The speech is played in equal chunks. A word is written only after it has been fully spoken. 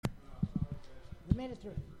We made it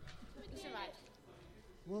through. We survived.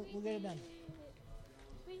 We'll get it done.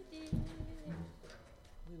 We did.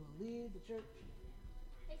 We will lead the church.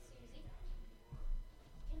 Hey, Susie.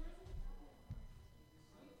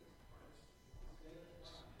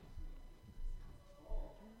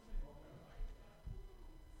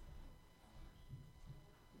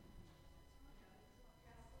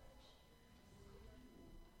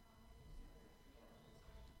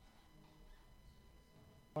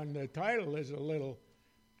 And the title is a little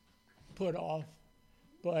put off,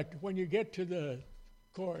 but when you get to the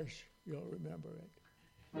chorus, you'll remember it.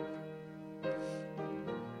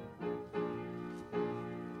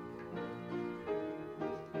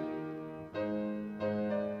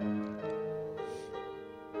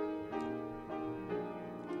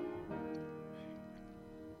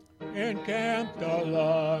 Encamped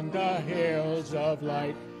along the hills of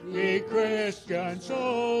light, ye Christian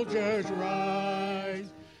soldiers rise,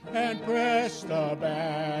 and press the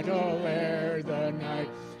battle ere the night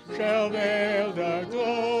shall veil the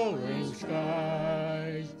glowing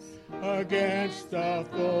skies. Against the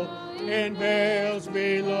foe in vales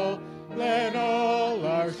below, let all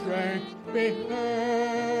our strength be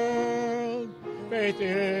hurled. Faith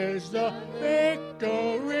is the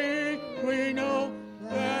victory we know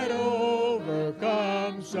that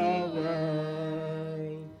overcomes the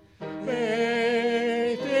world.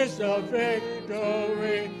 Faith is the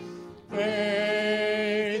victory.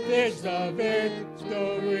 Faith is the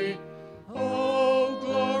victory. Oh,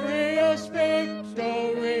 glorious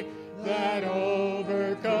victory that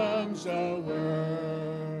overcomes the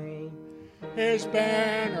world. His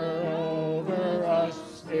banner over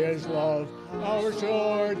us is love, our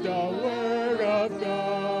sword, the word of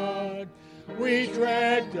God. We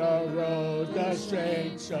tread the road the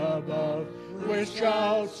saints above, with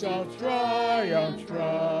shouts of triumph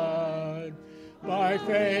trod. By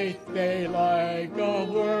faith they like a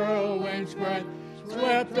whirlwind's breath,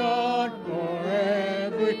 swept on for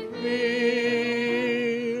every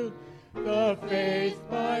field. The faith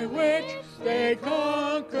by which they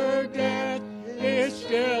conquer death is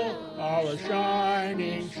still our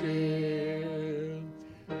shining shield.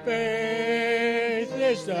 Faith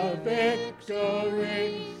is the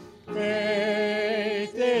victory.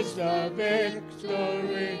 Faith is the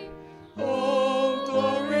victory. Oh,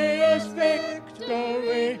 glorious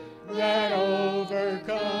victory that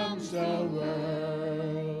overcomes the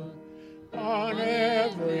world. On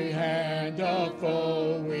every hand a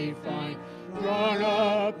foe we find, drawn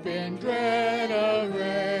up in dread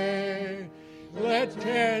array. Let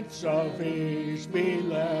tents of ease be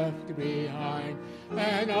left behind,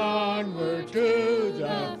 and onward to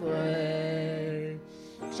the fray.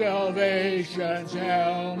 Salvation's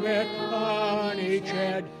helmet on each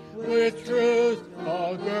head, with truth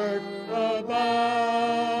all girt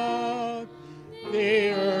about.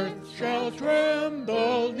 The earth shall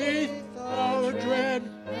tremble neath our tread,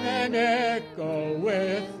 and echo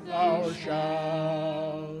with our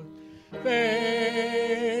shout.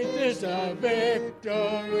 Faith is the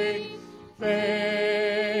victory.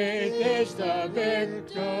 Faith is the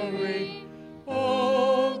victory.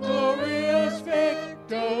 Oh, glorious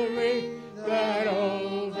victory that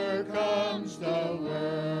overcomes the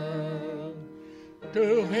world.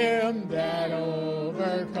 To him that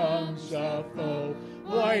overcomes the foe,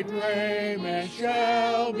 white raiment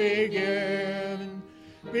shall be given.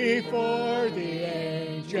 Before the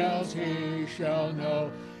angels he shall know,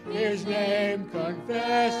 his name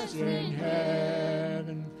confessed in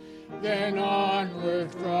heaven. Then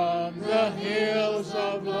onward from the hills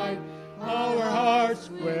of light, our hearts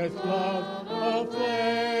with love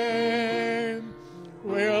aflame,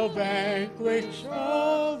 will vanquish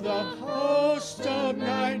all the host of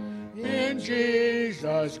night in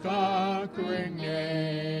Jesus' conquering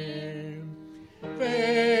name.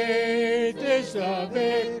 Faith is the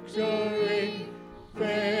victory.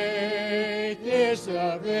 Faith is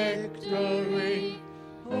the victory.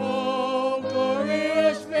 Oh,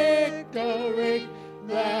 glorious victory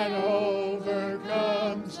that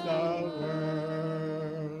overcomes the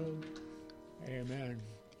world. Amen.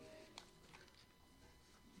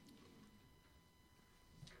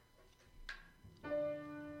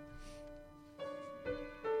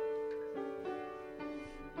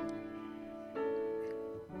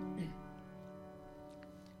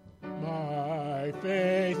 My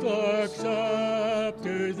faith looks up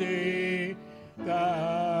to thee,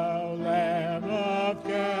 thou Lamb of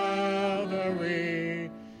Calvary,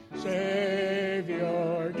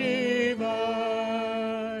 Savior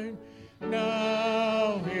divine.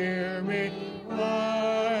 Now hear me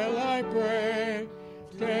while I pray,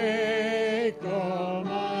 take all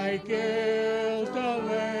my guilt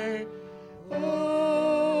away. Oh,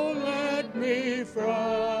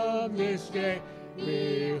 this day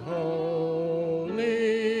be wholly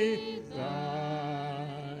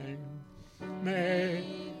thine. May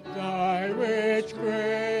thy rich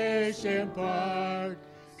grace impart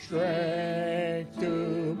strength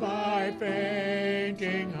to my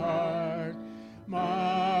fainting heart,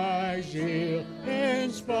 my zeal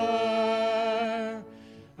inspire,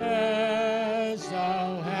 as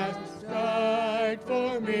thou hast died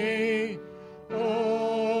for me.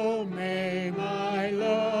 Oh, may my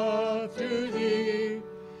love to thee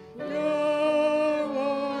pure,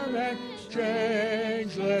 warm, and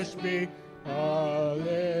changeless be, a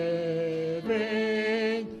living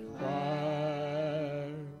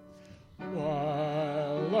fire.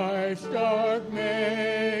 While life's dark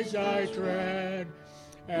maze I tread,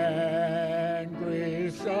 and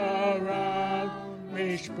griefs around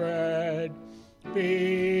me spread,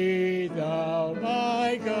 be thou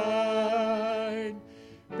my guide.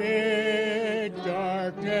 Bid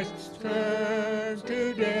darkness turn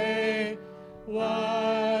to day,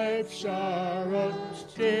 wipe sorrow's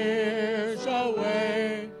tears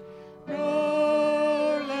away,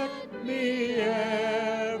 nor let me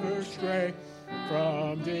ever stray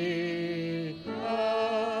from thee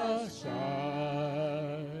aside.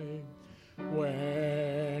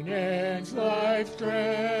 When ends life's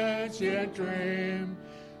transient dream,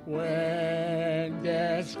 when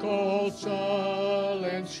death's cold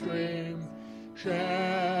sullen stream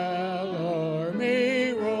shall o'er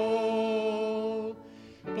me roll,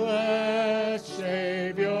 blessed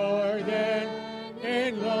Savior, then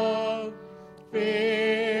in love,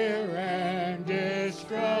 fear and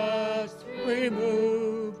distrust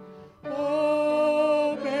remove.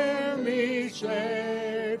 Oh, bear me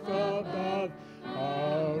safe above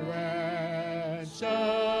a ransomed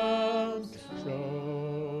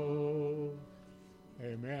soul.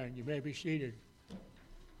 Amen. You may be seated.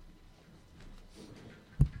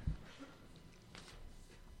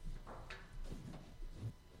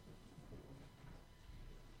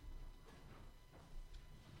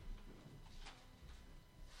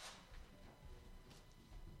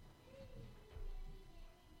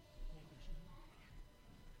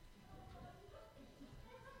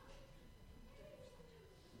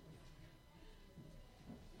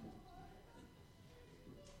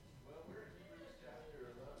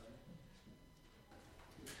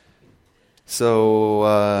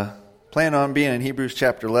 So, plan on being in Hebrews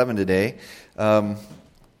chapter 11 today.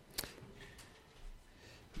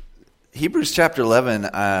 Hebrews chapter 11,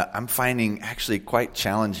 I'm finding actually quite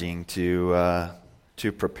challenging to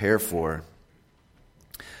prepare for.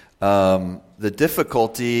 The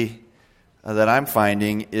difficulty that I'm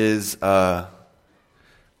finding is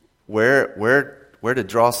where to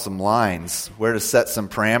draw some lines, where to set some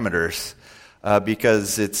parameters,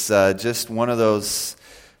 because it's just one of those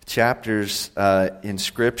chapters in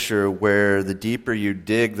Scripture where the deeper you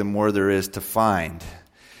dig, the more there is to find.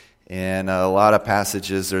 And a lot of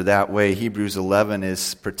passages are that way. Hebrews 11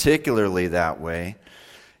 is particularly that way.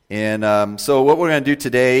 And so what we're going to do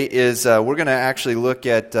today is we're going to actually look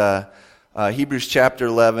at Hebrews chapter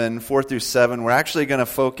 11, 4 through 7. We're actually going to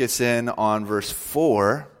focus in on verse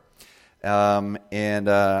 4. I'm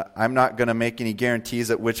not going to make any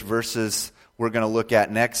guarantees at which verses we're going to look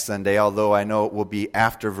at next Sunday, although I know it will be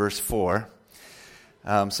after verse 4.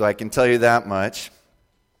 So I can tell you that much.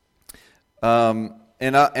 And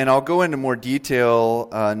I'll go into more detail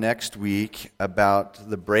next week about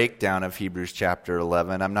the breakdown of Hebrews chapter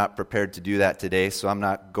 11. I'm not prepared to do that today, so I'm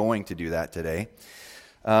not going to do that today.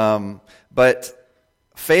 But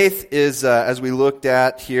faith is, as we looked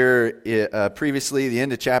at here previously, the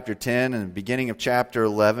end of chapter 10 and the beginning of chapter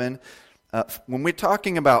 11, when we're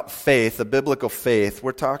talking about faith, a biblical faith,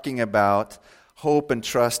 we're talking about hope and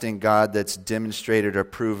trust in God that's demonstrated or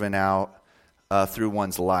proven out through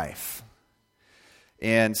one's life.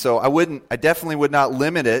 And so I definitely would not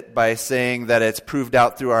limit it by saying that it's proved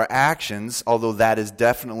out through our actions, although that is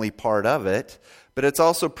definitely part of it. But it's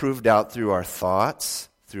also proved out through our thoughts,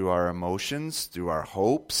 through our emotions, through our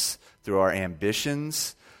hopes, through our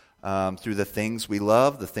ambitions, through the things we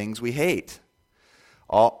love, the things we hate.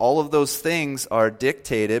 All of those things are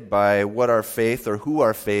dictated by what our faith or who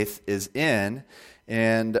our faith is in.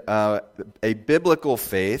 And a biblical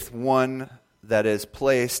faith, one that is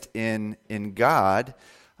placed in God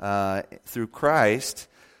through Christ,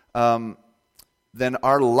 then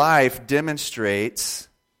our life demonstrates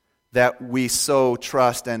that we so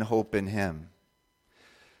trust and hope in Him.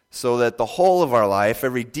 So that the whole of our life,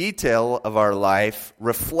 every detail of our life,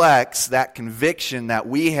 reflects that conviction that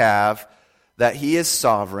we have that He is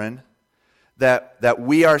sovereign, that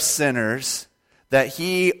we are sinners, that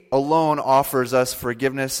He alone offers us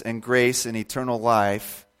forgiveness and grace and eternal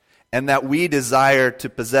life, and that we desire to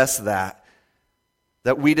possess that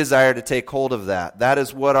we desire to take hold of that. That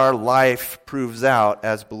is what our life proves out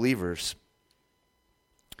as believers.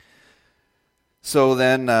 So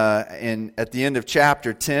then, at the end of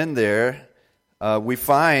chapter 10 there, we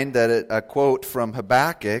find that a quote from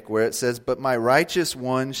Habakkuk where it says, "But my righteous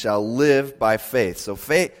one shall live by faith." So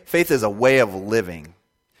faith is a way of living.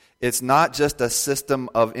 It's not just a system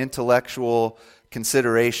of intellectual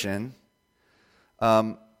consideration.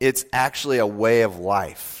 It's actually a way of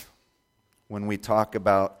life when we talk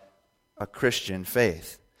about a Christian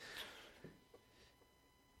faith.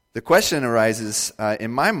 The question arises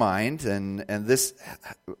in my mind, and this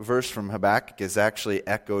verse from Habakkuk is actually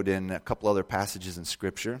echoed in a couple other passages in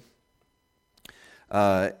Scripture.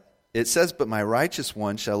 It says, "But my righteous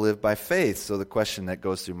one shall live by faith." So the question that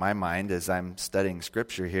goes through my mind as I'm studying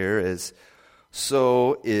Scripture here is,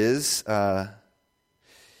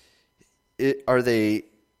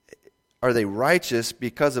 are they righteous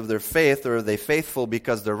because of their faith, or are they faithful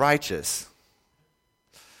because they're righteous?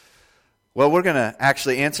 Well, we're going to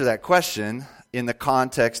actually answer that question in the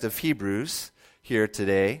context of Hebrews here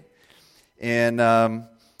today. And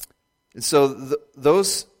so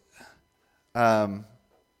those,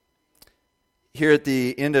 here at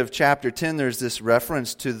the end of chapter 10, there's this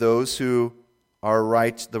reference to those who are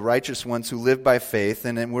the righteous ones who live by faith,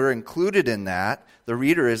 and then we're included in that. The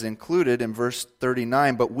reader is included in verse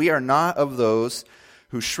 39, "But we are not of those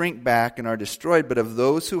who shrink back and are destroyed, but of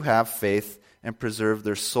those who have faith and preserve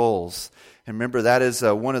their souls." And remember, that is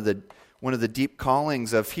one of the deep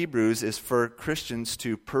callings of Hebrews is for Christians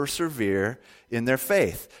to persevere in their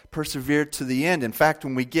faith, persevere to the end. In fact,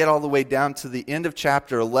 when we get all the way down to the end of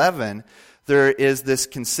chapter 11, there is this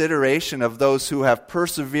consideration of those who have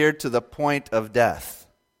persevered to the point of death.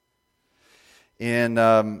 And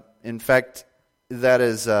in fact, that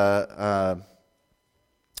is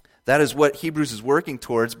what Hebrews is working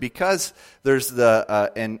towards, because there's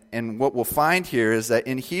and what we'll find here is that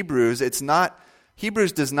in Hebrews,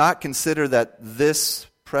 Hebrews does not consider that this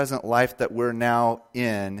present life that we're now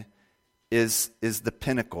in is the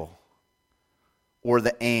pinnacle or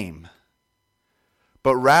the aim,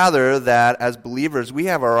 but rather that as believers we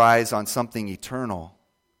have our eyes on something eternal.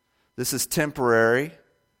 This is temporary.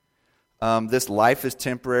 This life is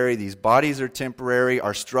temporary. These bodies are temporary.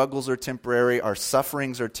 Our struggles are temporary. Our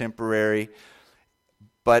sufferings are temporary.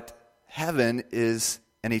 But heaven is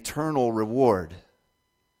an eternal reward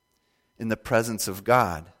in the presence of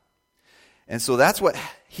God. And so that's what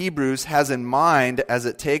Hebrews has in mind as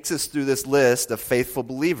it takes us through this list of faithful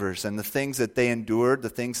believers and the things that they endured, the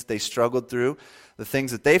things that they struggled through, the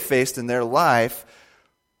things that they faced in their life,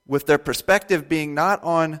 with their perspective being not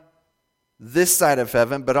on this side of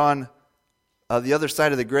heaven, but on the other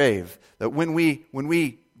side of the grave. That when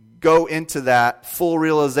we go into that full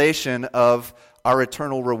realization of our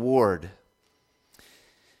eternal reward.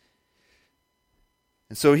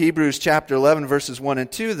 And so Hebrews chapter 11 verses 1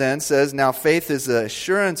 and 2 then says, "Now faith is the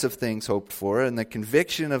assurance of things hoped for and the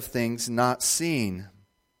conviction of things not seen.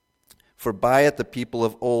 For by it the people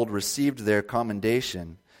of old received their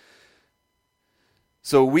commendation."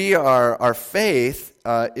 So our faith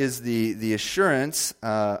is the assurance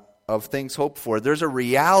of things hoped for. There's a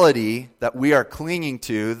reality that we are clinging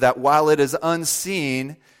to, that while it is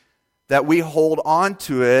unseen, that we hold on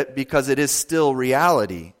to it because it is still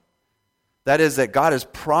reality. That is, that God has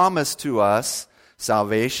promised to us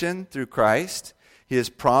salvation through Christ. He has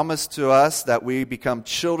promised to us that we become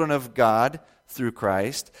children of God through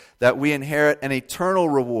Christ, that we inherit an eternal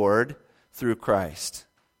reward through Christ.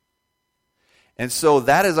 And so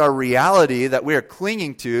that is our reality that we are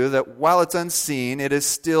clinging to, that while it's unseen, it is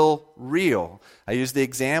still real. I use the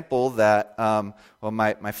example that,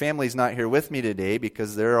 my family's not here with me today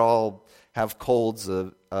because they're all have colds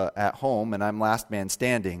at home, and I'm last man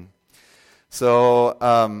standing. So,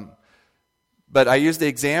 but I used the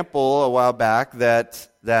example a while back that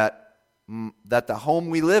the home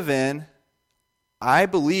we live in, I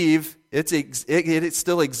believe it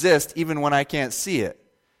still exists even when I can't see it.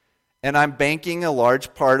 And I'm banking a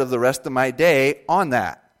large part of the rest of my day on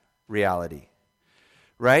that reality.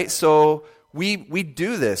 Right? So we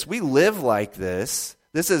do this. We live like this.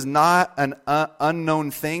 This is not an unknown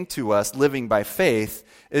thing to us, living by faith.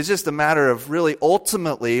 It's just a matter of really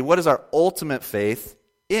ultimately, what is our ultimate faith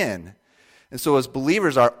in? And so as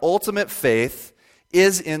believers, our ultimate faith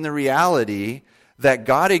is in the reality that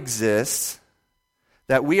God exists,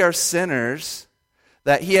 that we are sinners,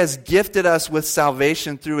 that He has gifted us with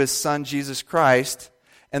salvation through His Son, Jesus Christ,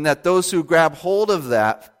 and that those who grab hold of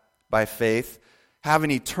that by faith have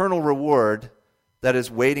an eternal reward that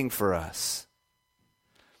is waiting for us.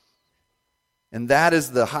 And that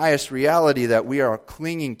is the highest reality that we are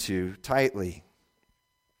clinging to tightly.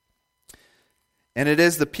 And it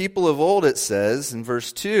is the people of old, it says in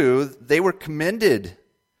verse 2, they were commended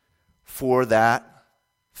for that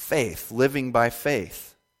faith, living by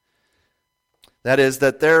faith. That is,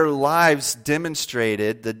 that their lives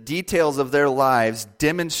demonstrated, the details of their lives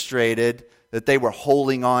demonstrated that they were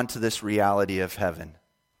holding on to this reality of heaven,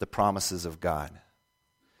 the promises of God.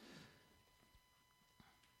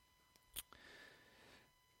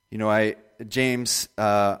 You know, James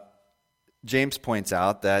points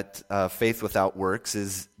out that faith without works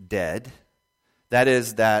is dead. That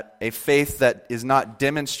is, that a faith that is not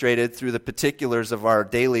demonstrated through the particulars of our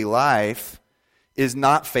daily life is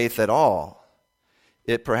not faith at all.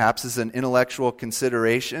 It perhaps is an intellectual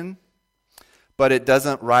consideration, but it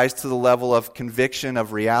doesn't rise to the level of conviction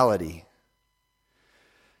of reality.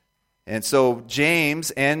 And so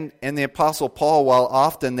James and the Apostle Paul, while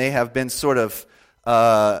often they have been sort of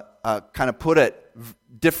kind of put at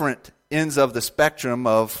different ends of the spectrum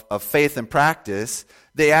of faith and practice,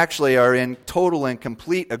 they actually are in total and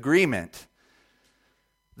complete agreement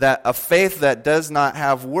that a faith that does not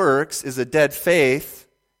have works is a dead faith,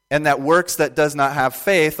 and that works that does not have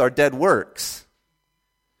faith are dead works.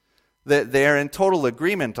 That they are in total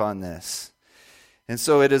agreement on this. And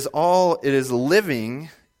so it is living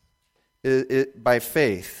by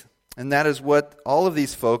faith. And that is what all of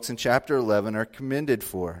these folks in chapter 11 are commended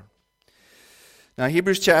for. Now,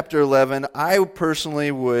 Hebrews chapter 11, I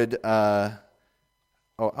personally would, I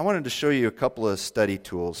wanted to show you a couple of study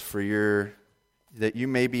tools that you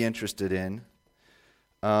may be interested in,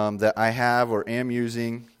 that I have or am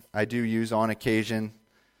using, I do use on occasion.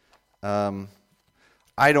 I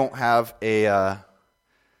do have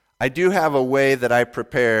a way that I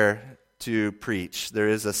prepare to preach. There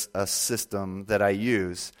is a system that I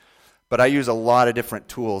use, but I use a lot of different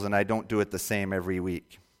tools, and I don't do it the same every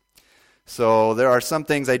week. So there are some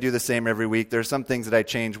things I do the same every week. There are some things that I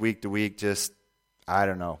change week to week. Just, I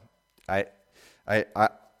don't know. I don't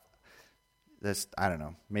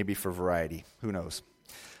know. Maybe for variety. Who knows?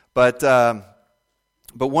 But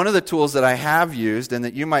one of the tools that I have used and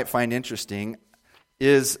that you might find interesting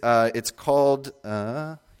is it's called,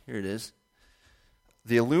 here it is,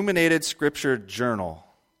 the Illuminated Scripture Journal.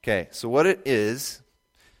 Okay, so what it is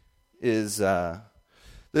this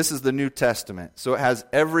is the New Testament. So it has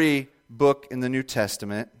every book in the New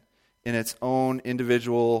Testament in its own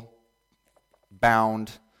individual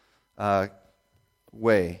bound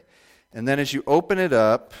way. And then as you open it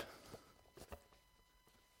up,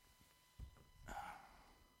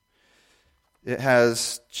 it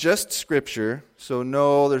has just Scripture, so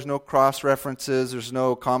there's no cross-references, there's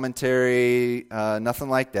no commentary, nothing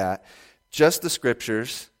like that. Just the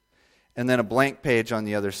Scriptures, and then a blank page on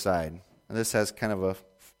the other side. And this has kind of a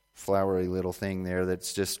flowery little thing there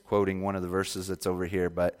that's just quoting one of the verses that's over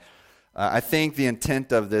here. But I think the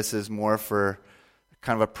intent of this is more for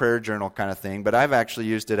kind of a prayer journal kind of thing. But I've actually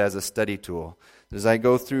used it as a study tool. As I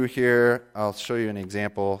go through here, I'll show you an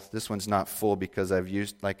example. This one's not full because I've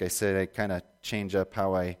used, like I said, I kind of change up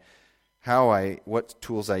what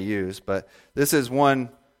tools I use. But this is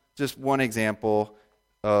just one example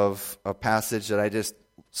of a passage that I just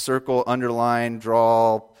circle, underline,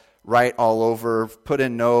 draw, write all over, put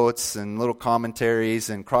in notes and little commentaries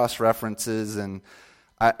and cross-references. And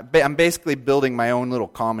I'm basically building my own little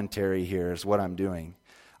commentary here is what I'm doing.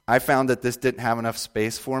 I found that this didn't have enough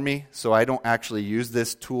space for me, so I don't actually use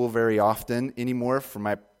this tool very often anymore for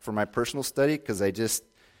my personal study because this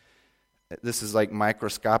is like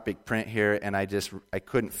microscopic print here, and I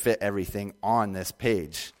couldn't fit everything on this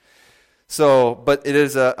page. So, but it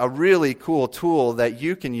is a really cool tool that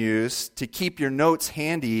you can use to keep your notes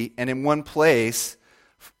handy and in one place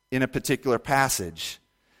in a particular passage.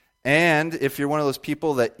 And if you're one of those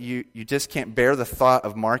people that you just can't bear the thought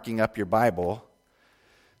of marking up your Bible,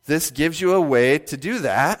 this gives you a way to do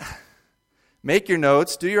that. Make your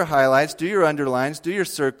notes, do your highlights, do your underlines, do your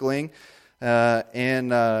circling,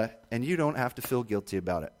 and you don't have to feel guilty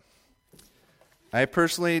about it. I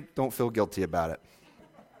personally don't feel guilty about it.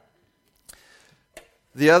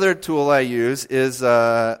 The other tool I use is,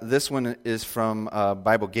 this one is from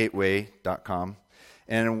BibleGateway.com,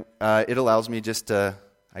 and it allows me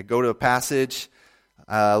I go to a passage,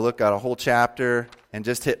 look at a whole chapter, and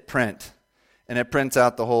just hit print. And it prints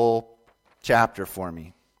out the whole chapter for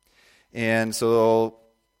me. And so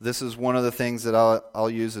this is one of the things that I'll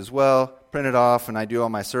use as well. Print it off, and I do all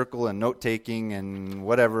my circle and note-taking and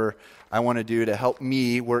whatever I want to do to help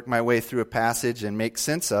me work my way through a passage and make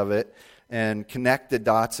sense of it and connect the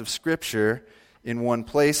dots of Scripture in one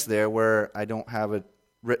place there where I don't have it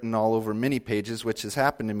written all over many pages, which has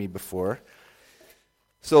happened to me before.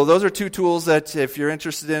 So those are two tools that if you're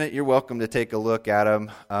interested in it, you're welcome to take a look at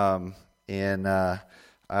them.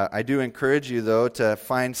 I do encourage you, though, to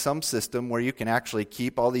find some system where you can actually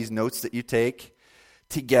keep all these notes that you take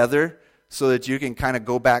together so that you can kind of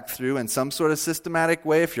go back through in some sort of systematic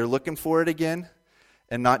way if you're looking for it again,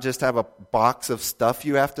 and not just have a box of stuff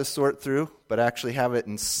you have to sort through, but actually have it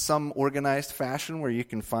in some organized fashion where you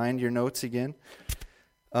can find your notes again.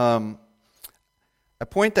 I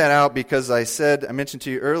point that out because I mentioned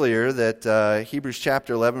to you earlier that Hebrews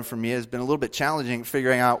chapter 11 for me has been a little bit challenging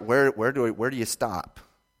figuring out where do you stop,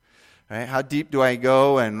 right? How deep do I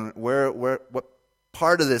go, and what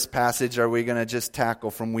part of this passage are we going to just tackle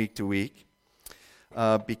from week to week?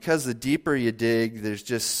 Because the deeper you dig, there's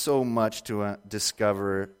just so much to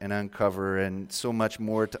discover and uncover, and so much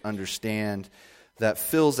more to understand that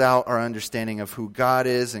fills out our understanding of who God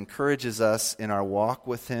is, encourages us in our walk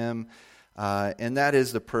with Him. And that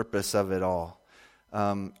is the purpose of it all.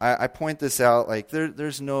 I point this out, like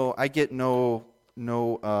I get no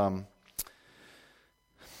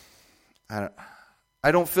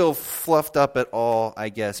I don't feel fluffed up at all, I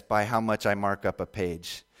guess, by how much I mark up a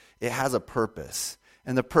page. It has a purpose.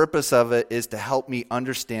 And the purpose of it is to help me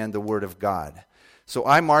understand the Word of God. So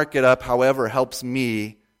I mark it up however helps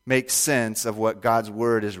me make sense of what God's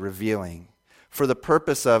Word is revealing, for the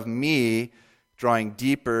purpose of me drawing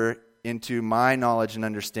deeper into my knowledge and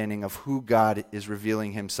understanding of who God is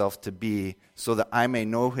revealing Himself to be, so that I may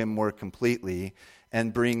know Him more completely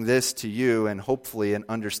and bring this to you in hopefully an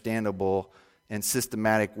understandable and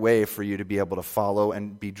systematic way for you to be able to follow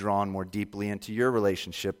and be drawn more deeply into your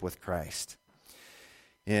relationship with Christ.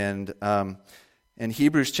 And in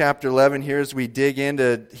Hebrews chapter 11 here, as we dig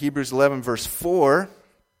into Hebrews 11 verse 4,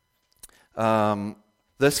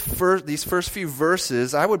 these first few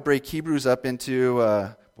verses, I would break Hebrews up into...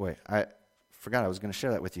 I forgot I was going to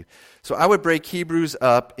share that with you. So I would break Hebrews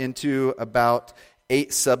up into about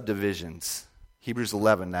 8 subdivisions. Hebrews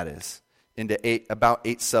 11, that is, into about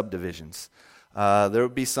 8 subdivisions. There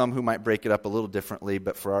would be some who might break it up a little differently,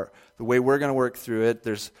 but for the way we're going to work through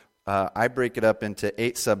it, I break it up into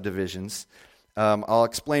 8 subdivisions. I'll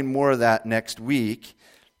explain more of that next week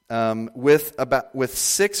with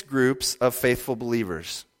 6 groups of faithful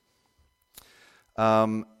believers.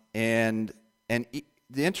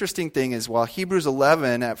 The interesting thing is, while Hebrews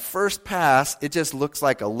 11, at first pass, it just looks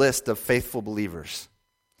like a list of faithful believers.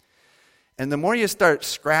 And the more you start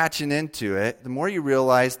scratching into it, the more you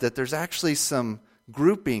realize that there's actually some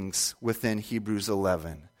groupings within Hebrews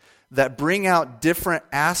 11 that bring out different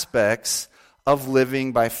aspects of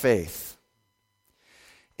living by faith.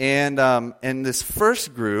 And in this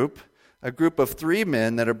first group, a group of 3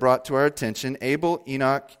 men that are brought to our attention, Abel,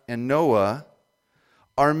 Enoch, and Noah,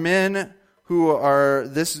 are men who are,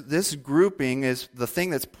 this grouping is the thing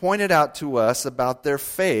that's pointed out to us about their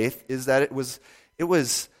faith, is that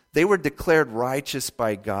they were declared righteous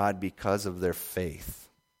by God because of their faith.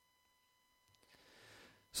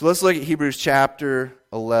 So let's look at Hebrews chapter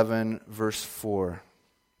 11, verse 4.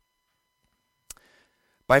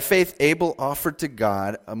 By faith Abel offered to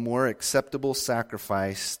God a more acceptable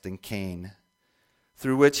sacrifice than Cain,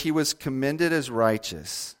 through which he was commended as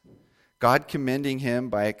righteous, God commending him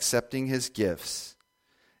by accepting his gifts.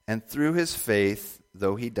 And through his faith,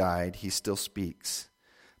 though he died, he still speaks.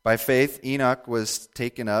 By faith Enoch was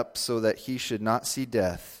taken up so that he should not see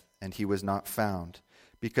death, and he was not found,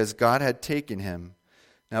 because God had taken him.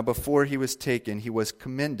 Now before he was taken, he was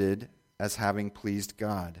commended as having pleased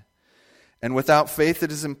God. And without faith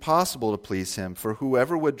it is impossible to please him, for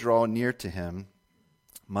whoever would draw near to him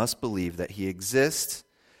must believe that he exists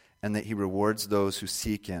and that he rewards those who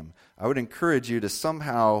seek him. I would encourage you to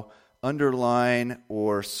somehow underline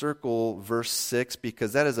or circle verse 6,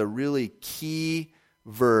 because that is a really key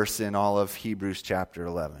verse in all of Hebrews chapter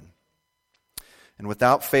 11. And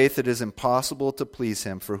without faith it is impossible to please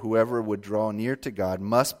him, for whoever would draw near to God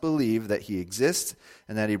must believe that he exists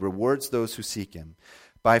and that he rewards those who seek him.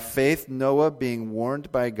 By faith Noah, being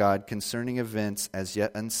warned by God concerning events as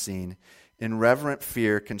yet unseen, in reverent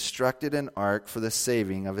fear constructed an ark for the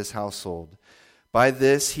saving of his household. By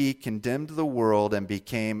this he condemned the world and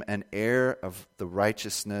became an heir of the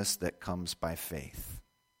righteousness that comes by faith.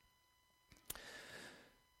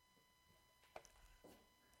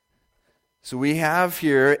 So we have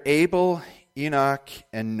here Abel, Enoch,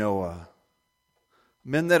 and Noah.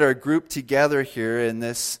 Men that are grouped together here in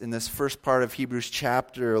this first part of Hebrews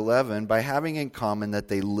chapter 11 by having in common that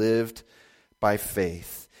they lived by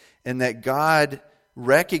faith. And that God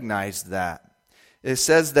recognized that. It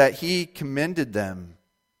says that he commended them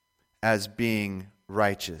as being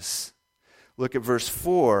righteous. Look at verse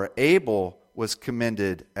 4. Abel was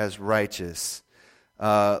commended as righteous.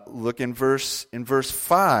 Look in verse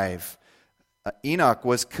 5. Enoch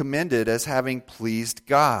was commended as having pleased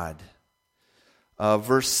God.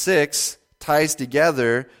 Verse 6 ties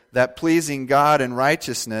together that pleasing God and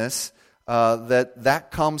righteousness, that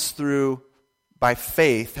comes through by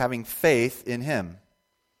faith, having faith in Him.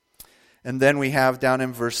 And then we have down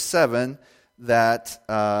in verse 7 that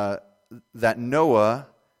Noah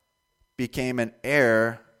became an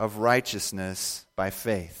heir of righteousness by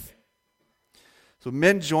faith. So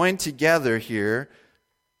men joined together here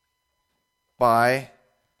by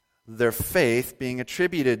their faith being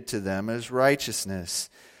attributed to them as righteousness.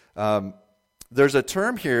 There's a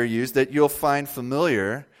term here used that you'll find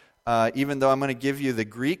familiar, even though I'm going to give you the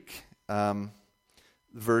Greek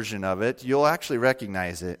version of it. You'll actually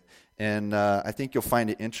recognize it, and I think you'll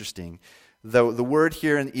find it interesting. The word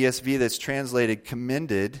here in the ESV that's translated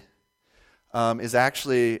commended is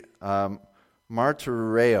actually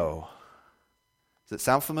martyreo. Does it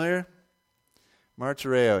sound familiar?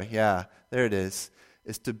 Martyreo, yeah, there it is.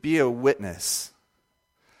 Is to be a witness.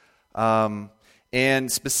 And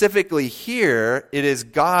specifically here, it is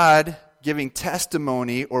God giving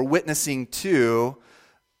testimony or witnessing to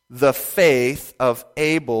the faith of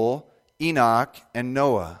Abel, Enoch, and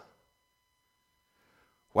Noah.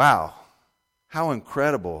 Wow, how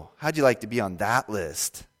incredible. How'd you like to be on that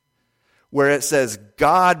list? Where it says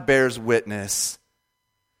God bears witness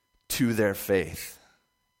to their faith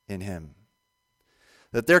in Him.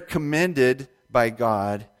 That they're commended by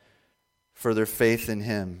God for their faith in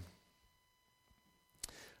Him.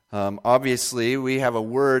 Obviously, we have a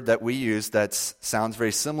word that we use that sounds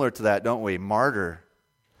very similar to that, don't we? Martyr,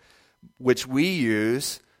 which we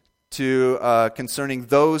use to concerning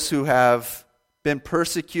those who have been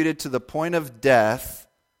persecuted to the point of death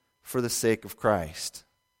for the sake of Christ.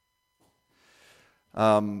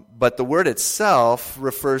 But the word itself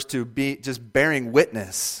refers to just bearing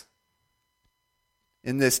witness.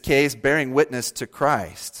 In this case, bearing witness to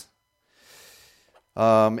Christ.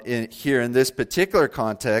 Here in this particular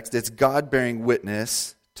context, it's God bearing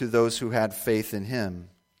witness to those who had faith in Him.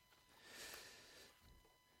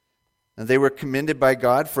 And they were commended by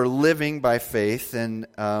God for living by faith, and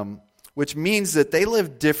which means that they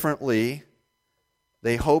lived differently,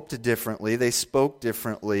 they hoped differently, they spoke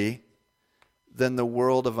differently than the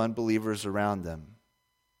world of unbelievers around them.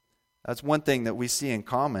 That's one thing that we see in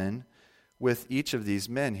common with each of these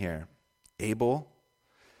men here. Abel,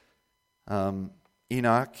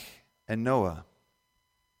 Enoch, and Noah.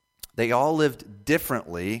 They all lived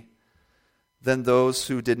differently than those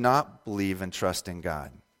who did not believe and trust in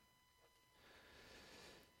God.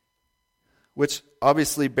 Which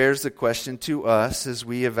obviously bears the question to us as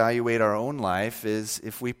we evaluate our own life is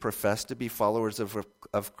if we profess to be followers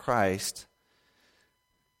of Christ,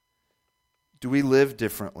 do we live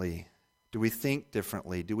differently? Do we think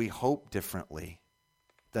differently? Do we hope differently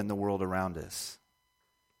than the world around us?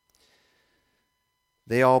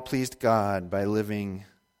 They all pleased God by living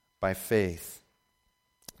by faith.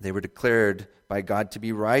 They were declared by God to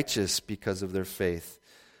be righteous because of their faith.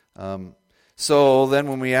 So then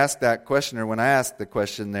when we ask that question, or when I ask the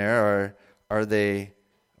question there, are they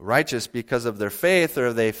righteous because of their faith,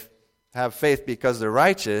 or they have faith because they're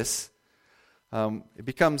righteous? It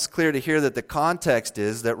becomes clear to hear that the context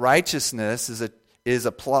is that righteousness is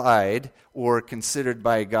applied or considered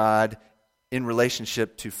by God in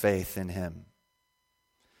relationship to faith in Him.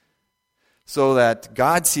 So that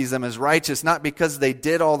God sees them as righteous, not because they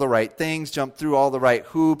did all the right things, jumped through all the right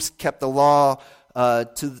hoops, kept the law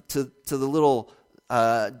to the little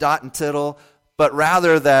dot and tittle, but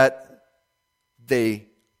rather that they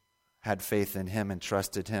had faith in Him and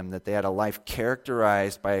trusted Him, that they had a life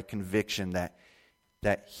characterized by a conviction that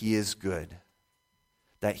He is good,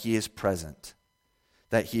 that He is present,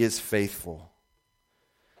 that He is faithful.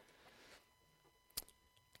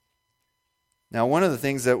 Now, one of the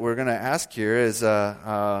things that we're going to ask here is,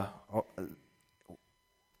 in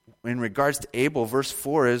regards to Abel, verse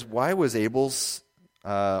 4 is, why was Abel's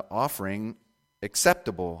offering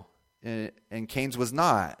acceptable and Cain's was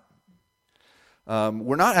not?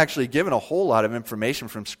 We're not actually given a whole lot of information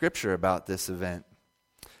from Scripture about this event.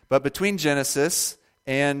 But between Genesis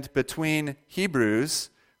and between Hebrews,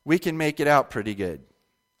 we can make it out pretty good,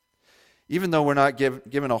 even though we're not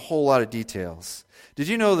given a whole lot of details. Did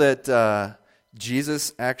you know that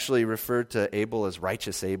Jesus actually referred to Abel as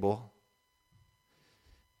righteous Abel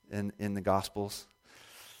in the Gospels?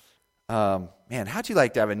 Man, how'd you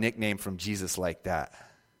like to have a nickname from Jesus like that?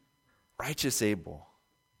 Righteous Abel,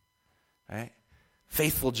 right?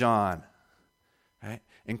 Faithful John, right?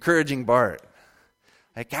 Encouraging Bart.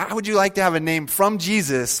 Like, how would you like to have a name from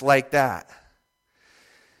Jesus like that?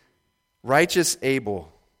 Righteous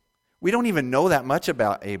Abel. We don't even know that much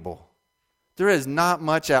about Abel. There is not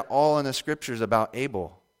much at all in the scriptures about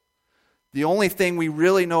Abel. The only thing we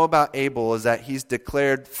really know about Abel is that he's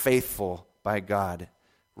declared faithful by God,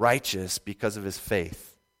 righteous because of his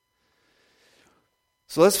faith.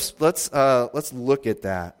 So let's look at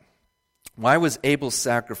that. Why was Abel's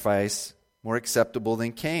sacrifice more acceptable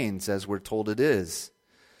than Cain's, as we're told it is?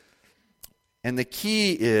 And the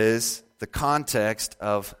key is the context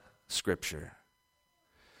of Scripture.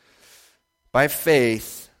 By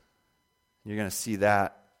faith, you're going to see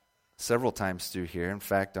that several times through here. In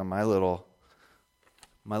fact, on my little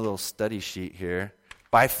study sheet here,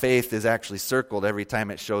 by faith is actually circled every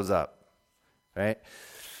time it shows up. Right?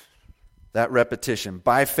 That repetition.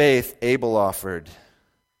 By faith, Abel offered.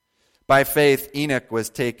 By faith, Enoch was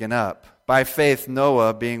taken up. By faith,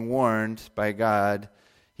 Noah, being warned by God,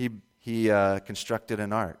 he constructed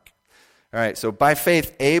an ark. All right, so by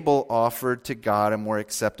faith, Abel offered to God a more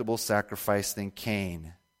acceptable sacrifice than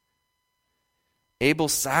Cain.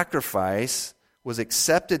 Abel's sacrifice was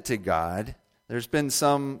accepted to God. There's been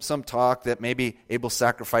some talk that maybe Abel's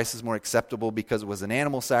sacrifice is more acceptable because it was an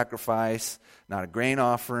animal sacrifice, not a grain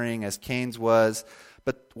offering, as Cain's was.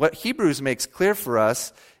 But what Hebrews makes clear for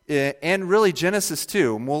us, and really Genesis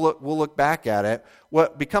too, and we'll look back at it,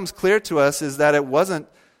 what becomes clear to us is that it wasn't,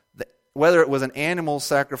 whether it was an animal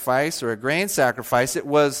sacrifice or a grain sacrifice, it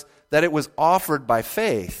was that it was offered by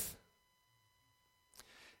faith.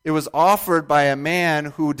 It was offered by a man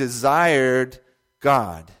who desired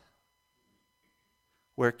God,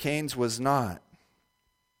 where Cain's was not.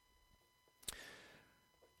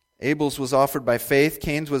 Abel's was offered by faith,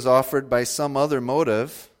 Cain's was offered by some other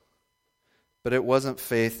motive, but it wasn't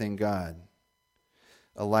faith in God,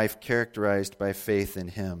 a life characterized by faith in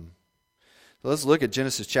Him. So let's look at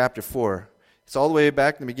Genesis chapter 4. It's all the way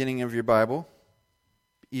back in the beginning of your Bible.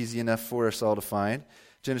 Easy enough for us all to find.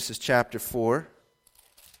 Genesis chapter 4,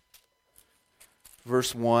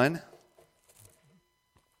 verse 1.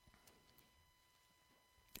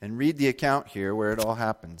 And read the account here where it all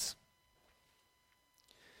happens.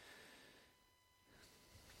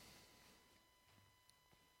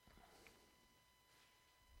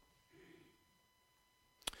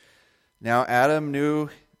 Now Adam knew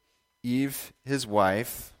Eve, his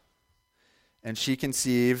wife, and she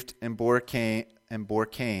conceived and bore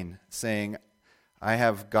Cain, saying, I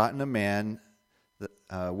have gotten a man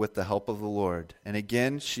with the help of the Lord. And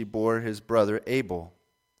again she bore his brother Abel.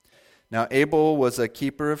 Now Abel was a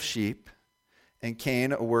keeper of sheep, and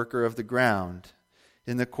Cain a worker of the ground.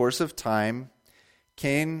 In the course of time,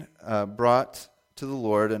 Cain brought to the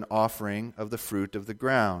Lord an offering of the fruit of the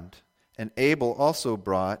ground. And Abel also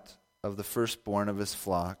brought of the firstborn of his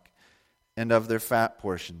flock, and of their fat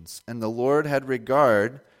portions. And the Lord had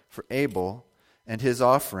regard for Abel and his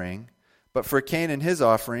offering, but for Cain and his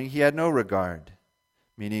offering he had no regard,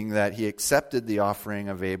 meaning that he accepted the offering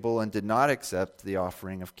of Abel and did not accept the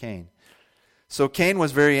offering of Cain. So Cain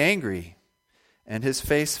was very angry, and his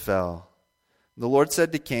face fell. The Lord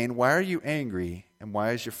said to Cain, Why are you angry, and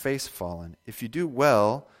why is your face fallen? If you do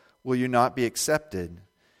well, will you not be accepted?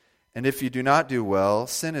 And if you do not do well,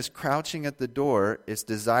 sin is crouching at the door. Its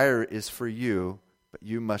desire is for you, but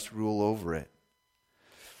you must rule over it.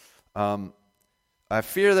 I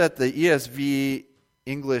fear that the ESV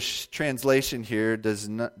English translation here does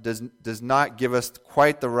not give us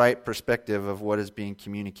quite the right perspective of what is being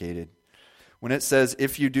communicated. When it says,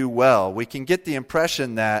 if you do well, we can get the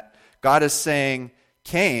impression that God is saying,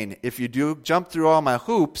 Cain, if you do jump through all my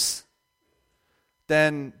hoops,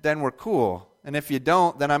 then we're cool. And if you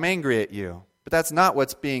don't, then I'm angry at you. But that's not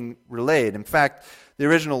what's being relayed. In fact, the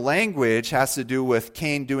original language has to do with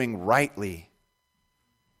Cain doing rightly.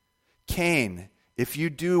 Cain, if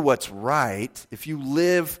you do what's right, if you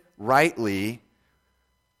live rightly,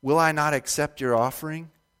 will I not accept your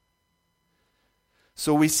offering?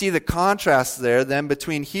 So we see the contrast there then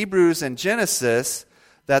between Hebrews and Genesis,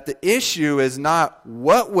 that the issue is not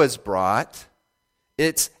what was brought,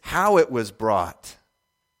 it's how it was brought.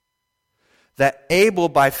 That Abel,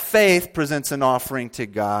 by faith, presents an offering to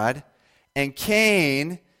God, and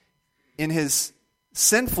Cain, in his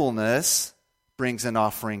sinfulness, brings an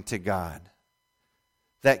offering to God.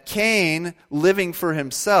 That Cain, living for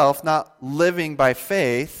himself, not living by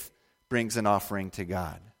faith, brings an offering to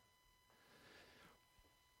God.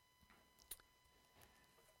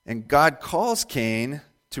 And God calls Cain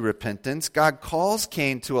to repentance. God calls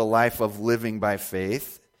Cain to a life of living by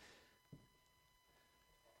faith.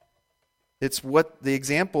 It's what the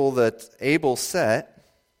example that Abel set.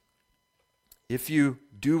 If you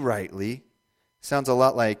do rightly, sounds a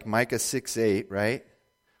lot like Micah 6:8, right?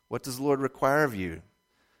 What does the Lord require of you?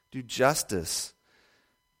 do justice,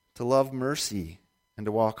 to love mercy, and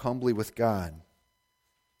to walk humbly with God.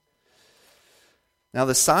 Now,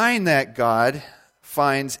 the sign that God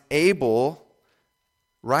finds Abel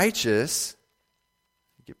righteous,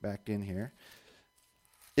 get back in here,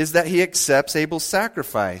 is that he accepts Abel's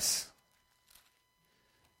sacrifice.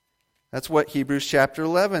 That's what Hebrews chapter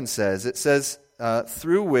 11 says. It says,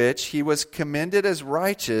 through which he was commended as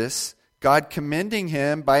righteous, God commending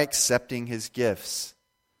him by accepting his gifts.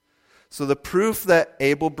 So the proof that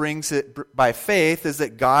Abel brings it by faith is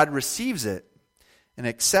that God receives it and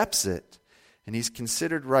accepts it, and he's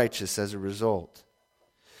considered righteous as a result.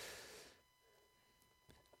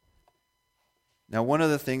 Now, one of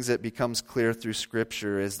the things that becomes clear through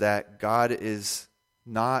Scripture is that God is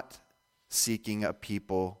not seeking a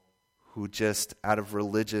people who just out of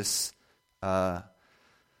religious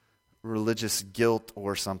guilt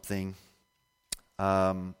or something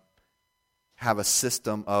have a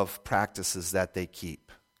system of practices that they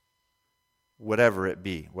keep, whatever it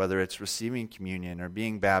be, whether it's receiving communion or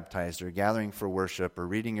being baptized or gathering for worship or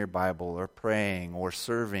reading your Bible or praying or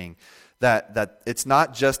serving, that it's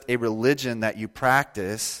not just a religion that you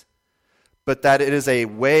practice, but that it is a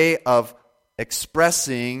way of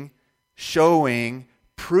expressing, showing,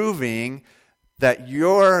 proving that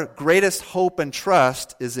your greatest hope and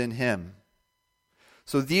trust is in Him.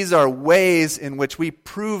 So these are ways in which we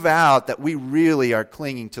prove out that we really are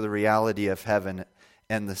clinging to the reality of heaven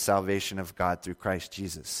and the salvation of God through Christ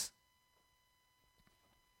Jesus.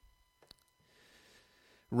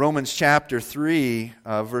 Romans chapter 3,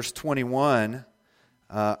 verse 21.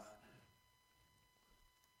 Here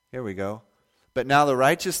we go. But now the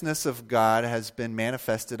righteousness of God has been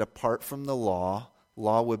manifested apart from the law.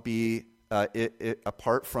 Law would be,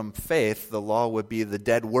 apart from faith, the law would be the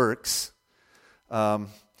dead works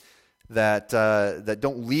that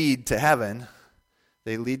don't lead to heaven.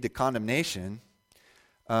 They lead to condemnation.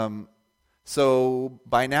 But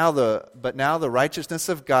now the righteousness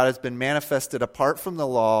of God has been manifested apart from the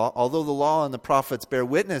law, although the law and the prophets bear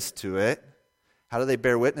witness to it. How do they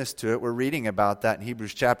bear witness to it? We're reading about that in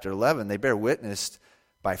Hebrews chapter 11. They bear witness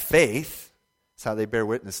by faith. That's how they bear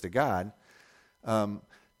witness to God.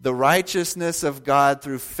 The righteousness of God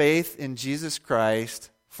through faith in Jesus Christ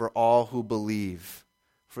for all who believe.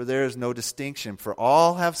 For there is no distinction, for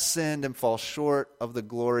all have sinned and fall short of the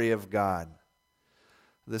glory of God.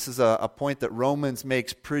 This is a point that Romans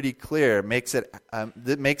makes pretty clear. Makes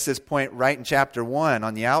this point right in chapter 1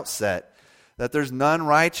 on the outset, that there's none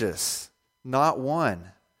righteous, not one.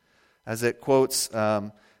 As it quotes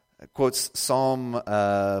Psalm,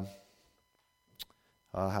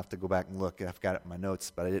 I'll have to go back and look. I've got it in my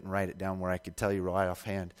notes, but I didn't write it down where I could tell you right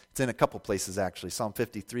offhand. It's in a couple places actually. Psalm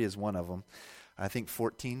 53 is one of them. I think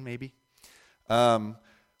 14 maybe,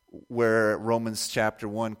 where Romans chapter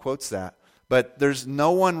 1 quotes that. But there's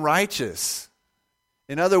no one righteous.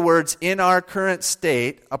 In other words, in our current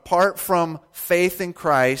state, apart from faith in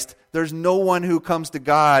Christ, there's no one who comes to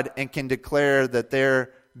God and can declare that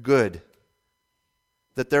they're good,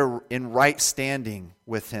 that they're in right standing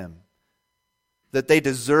with Him, that they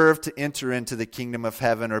deserve to enter into the kingdom of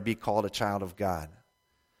heaven or be called a child of God.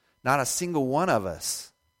 Not a single one of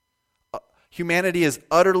us. Humanity is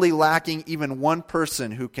utterly lacking even one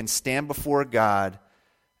person who can stand before God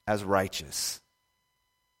as righteous.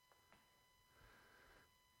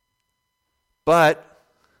 But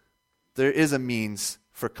there is a means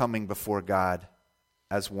for coming before God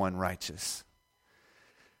as one righteous.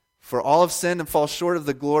 For all have sinned and fall short of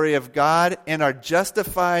the glory of God and are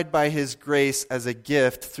justified by His grace as a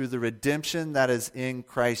gift through the redemption that is in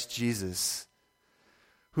Christ Jesus,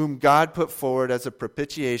 whom God put forward as a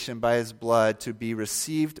propitiation by His blood to be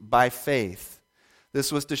received by faith. This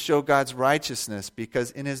was to show God's righteousness,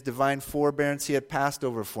 because in His divine forbearance He had passed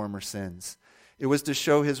over former sins. It was to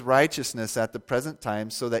show His righteousness at the present time,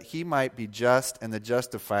 so that He might be just and the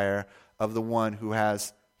justifier of the one who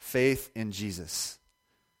has faith in Jesus.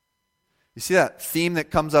 You see that theme that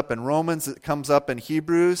comes up in Romans, that comes up in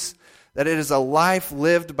Hebrews? That it is a life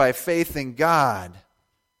lived by faith in God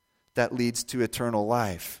that leads to eternal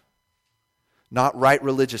life. Not right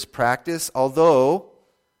religious practice, although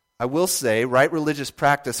I will say right religious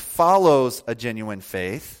practice follows a genuine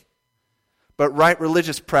faith, but right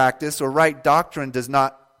religious practice or right doctrine does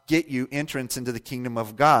not get you entrance into the kingdom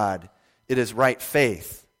of God. It is right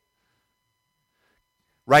faith.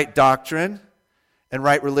 Right doctrine and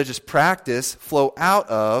right religious practice flow out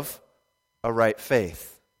of a right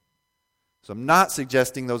faith. So I'm not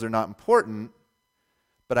suggesting those are not important,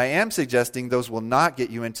 but I am suggesting those will not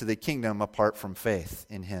get you into the kingdom apart from faith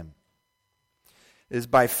in Him. It is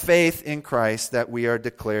by faith in Christ that we are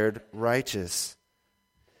declared righteous.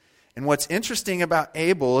 And what's interesting about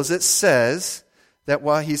Abel is it says that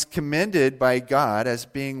while he's commended by God as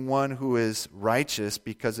being one who is righteous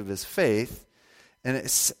because of his faith, and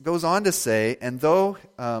it goes on to say, and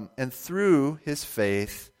through his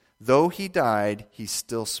faith, though he died, he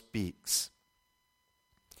still speaks.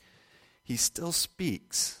 He still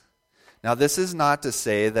speaks. Now, this is not to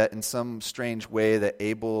say that in some strange way that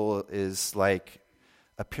Abel is like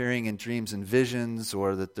appearing in dreams and visions,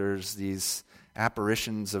 or that there's these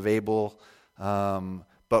apparitions of Abel,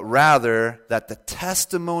 but rather that the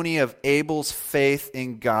testimony of Abel's faith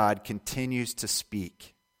in God continues to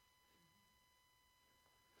speak.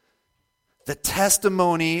 The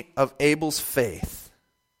testimony of Abel's faith,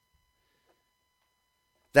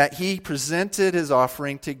 that he presented his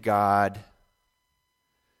offering to God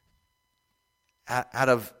out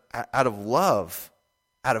of love,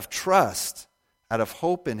 out of trust, out of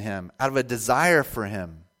hope in him, out of a desire for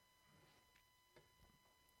him.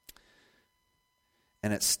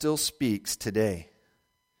 And it still speaks today.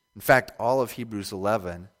 In fact, all of Hebrews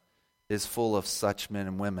 11 is full of such men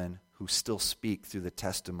and women who still speak through the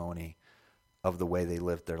testimony of the way they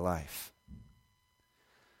lived their life.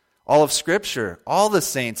 All of Scripture, all the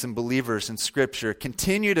saints and believers in Scripture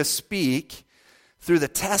continue to speak through the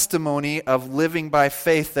testimony of living by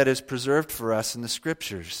faith that is preserved for us in the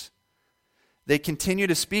Scriptures. They continue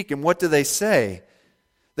to speak, and what do they say?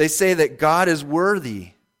 They say that God is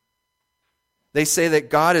worthy. They say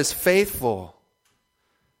that God is faithful.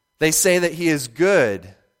 They say that He is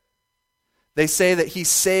good. They say that He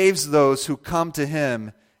saves those who come to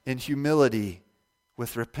Him in humility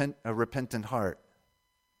with a repentant heart.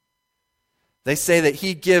 They say that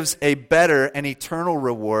He gives a better and eternal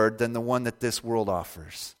reward than the one that this world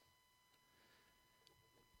offers.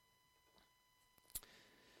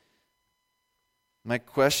 My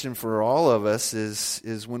question for all of us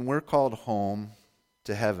is when we're called home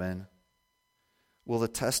to heaven, will the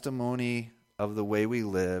testimony of the way we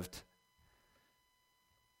lived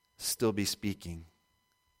still be speaking?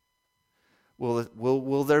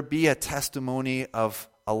 Will there be a testimony of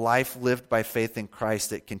a life lived by faith in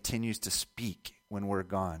Christ that continues to speak when we're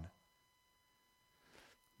gone?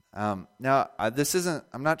 Now, I'm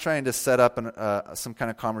not trying to set up some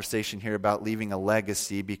kind of conversation here about leaving a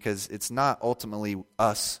legacy, because it's not ultimately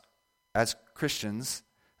us as Christians,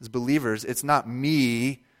 as believers. It's not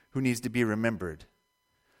me who needs to be remembered.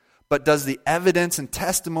 But does the evidence and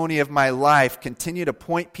testimony of my life continue to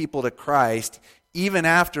point people to Christ even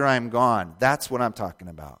after I'm gone? That's what I'm talking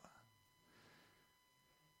about.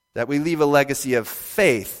 That we leave a legacy of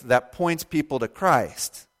faith that points people to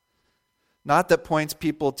Christ. Not that points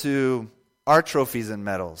people to our trophies and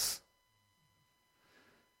medals.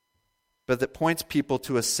 But that points people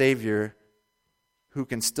to a Savior who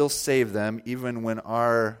can still save them even when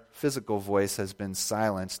our physical voice has been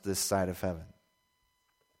silenced this side of heaven.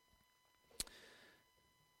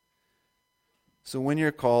 So when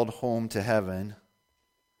you're called home to heaven,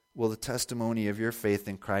 will the testimony of your faith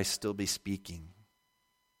in Christ still be speaking?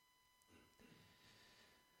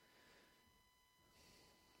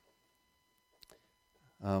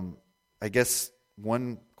 I guess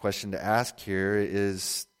one question to ask here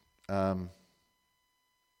is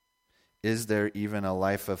there even a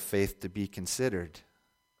life of faith to be considered?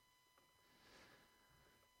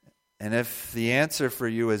 And if the answer for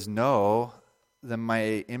you is no, then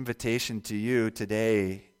my invitation to you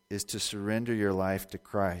today is to surrender your life to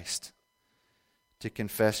Christ, to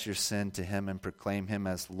confess your sin to Him and proclaim Him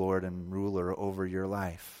as Lord and ruler over your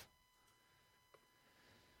life.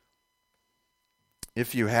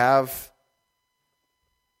 If you have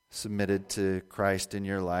submitted to Christ in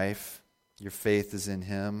your life, your faith is in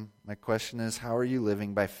Him, my question is, how are you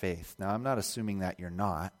living by faith? Now, I'm not assuming that you're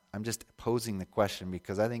not. I'm just posing the question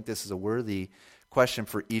because I think this is a worthy question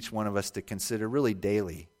for each one of us to consider really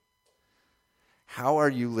daily. How are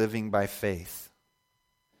you living by faith?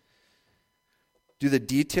 Do the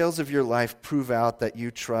details of your life prove out that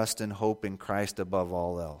you trust and hope in Christ above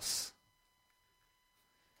all else?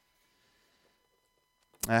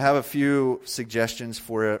 I have a few suggestions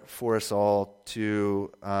for us all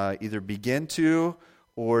to either begin to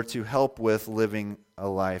or to help with living a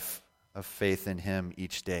life of faith in Him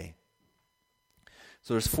each day.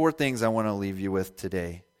 So there's 4 things I want to leave you with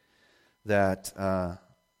today that I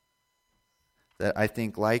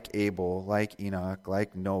think, like Abel, like Enoch,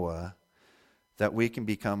 like Noah, that we can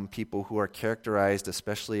become people who are characterized,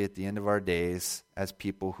 especially at the end of our days, as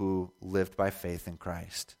people who lived by faith in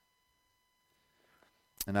Christ.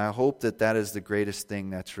 And I hope that that is the greatest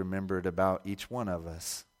thing that's remembered about each one of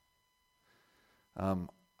us.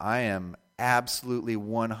 I am absolutely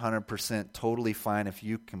 100% totally fine if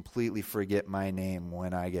you completely forget my name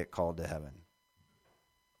when I get called to heaven.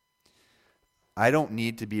 I don't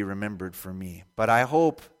need to be remembered for me, but I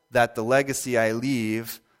hope that the legacy I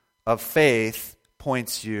leave of faith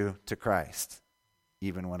points you to Christ,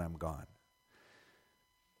 even when I'm gone.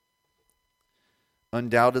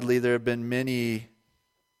 Undoubtedly, there have been many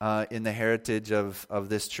in the heritage of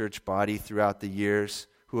this church body throughout the years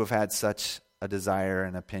who have had such a desire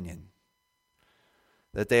and opinion.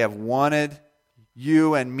 That they have wanted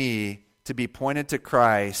you and me to be pointed to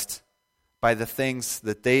Christ by the things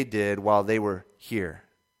that they did while they were here.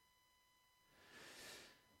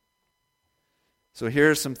 So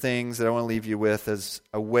here are some things that I want to leave you with as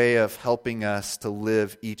a way of helping us to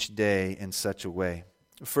live each day in such a way.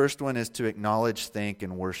 The first one is to acknowledge, thank,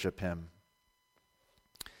 and worship Him.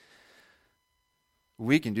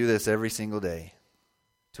 We can do this every single day.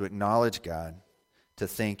 To acknowledge God, to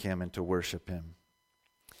thank Him, and to worship Him.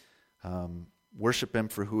 Worship Him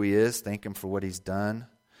for who He is. Thank Him for what He's done.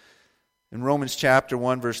 In Romans chapter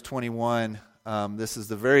 1, verse 21, this is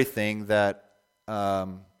the very thing that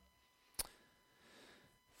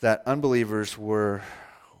that unbelievers were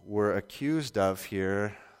accused of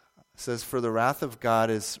here. It says, "For the wrath of God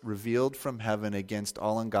is revealed from heaven against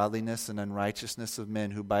all ungodliness and unrighteousness of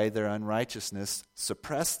men who by their unrighteousness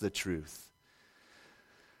suppress the truth.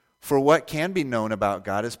 For what can be known about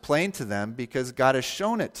God is plain to them because God has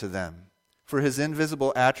shown it to them. For His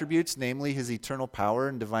invisible attributes, namely His eternal power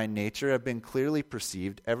and divine nature, have been clearly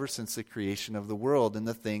perceived ever since the creation of the world and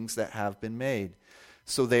the things that have been made.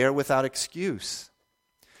 So they are without excuse.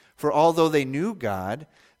 For although they knew God,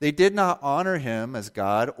 they did not honor Him as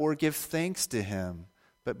God or give thanks to Him,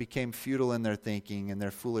 but became futile in their thinking, and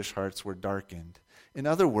their foolish hearts were darkened." In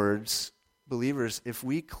other words, believers, if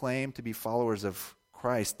we claim to be followers of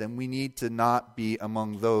Christ, then we need to not be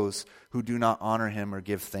among those who do not honor Him or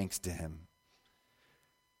give thanks to Him.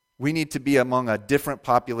 We need to be among a different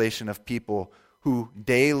population of people who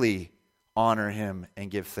daily honor Him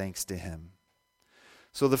and give thanks to Him.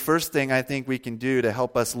 So the first thing I think we can do to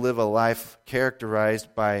help us live a life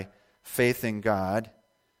characterized by faith in God,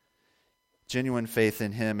 genuine faith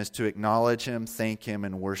in Him, is to acknowledge Him, thank Him,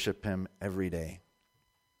 and worship Him every day.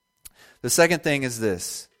 The second thing is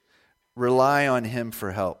this: rely on Him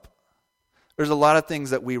for help. There's a lot of things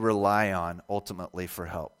that we rely on ultimately for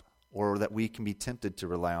help, or that we can be tempted to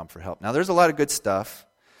rely on for help. Now, there's a lot of good stuff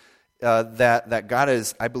that God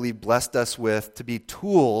has, I believe, blessed us with to be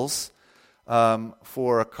tools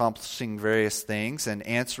for accomplishing various things and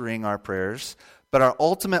answering our prayers. But our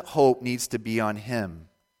ultimate hope needs to be on Him.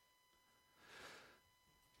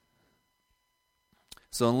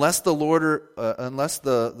 So unless the Lord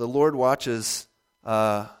watches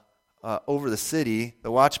over the city,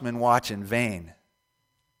 the watchmen watch in vain.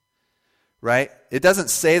 Right? It doesn't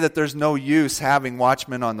say that there's no use having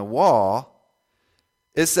watchmen on the wall.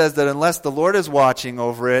 It says that unless the Lord is watching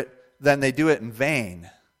over it, then they do it in vain.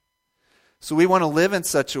 So we want to live in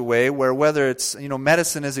such a way where, whether it's,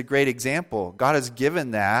 medicine is a great example. God has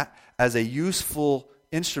given that as a useful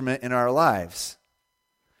instrument in our lives.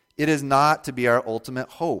 It is not to be our ultimate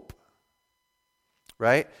hope.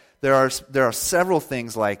 Right? There are several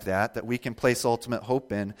things like that we can place ultimate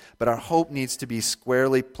hope in, but our hope needs to be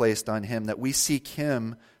squarely placed on Him, that we seek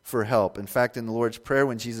Him for help. In fact, in the Lord's Prayer,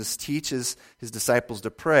 when Jesus teaches His disciples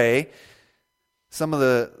to pray, some of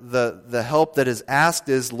the help that is asked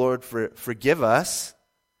is, Lord, forgive us,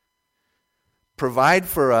 provide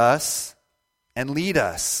for us, and lead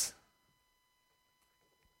us.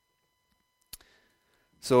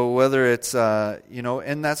 So whether it's,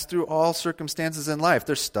 and that's through all circumstances in life.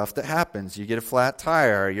 There's stuff that happens. You get a flat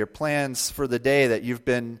tire. Your plans for the day that you've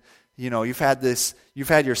been, you've had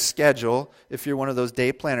your schedule. If you're one of those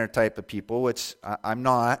day planner type of people, which I'm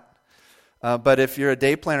not. But if you're a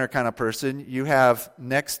day planner kind of person, you have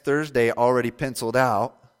next Thursday already penciled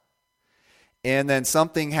out. And then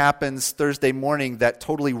something happens Thursday morning that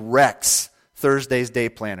totally wrecks Thursday's day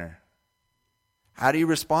planner. How do you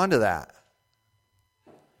respond to that?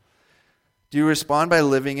 Do you respond by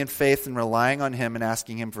living in faith and relying on Him and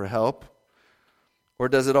asking Him for help? Or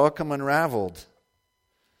does it all come unraveled?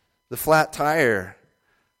 The flat tire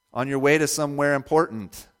on your way to somewhere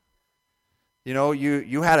important.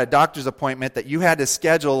 You had a doctor's appointment that you had to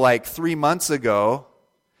schedule like 3 months ago,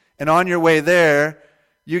 and on your way there,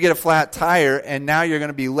 you get a flat tire, and now you're going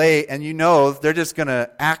to be late, and they're just going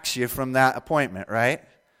to axe you from that appointment, right?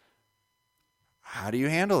 How do you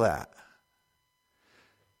handle that?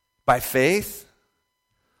 By faith?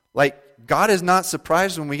 Like, God is not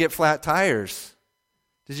surprised when we get flat tires.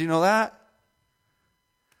 Did you know that?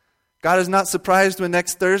 God is not surprised when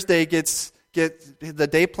next Thursday the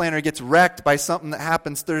day planner gets wrecked by something that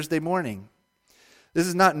happens Thursday morning. This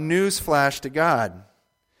is not newsflash to God.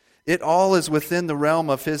 It all is within the realm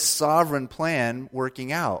of His sovereign plan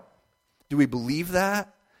working out. Do we believe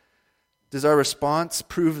that? Does our response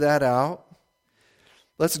prove that out?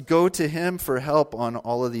 Let's go to Him for help on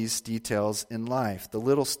all of these details in life, the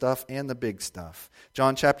little stuff and the big stuff.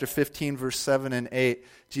 John chapter 15, verse 7 and 8,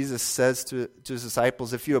 Jesus says to His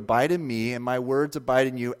disciples, if you abide in me and my words abide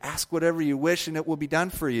in you, ask whatever you wish and it will be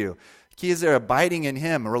done for you. The key is there abiding in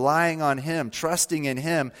Him, relying on Him, trusting in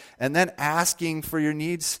Him, and then asking for your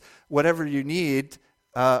needs, whatever you need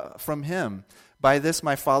from Him. By this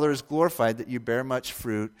my Father is glorified, that you bear much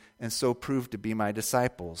fruit and so prove to be my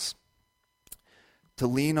disciples. To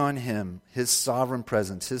lean on Him, His sovereign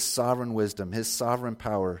presence, His sovereign wisdom, His sovereign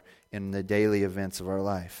power in the daily events of our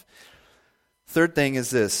life. Third thing is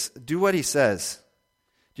this: do what He says.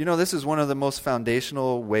 Do you know this is one of the most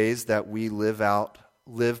foundational ways that we live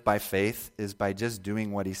by faith, is by just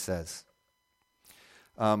doing what He says.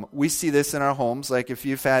 We see this in our homes. Like if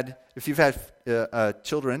you've had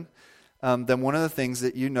children, then one of the things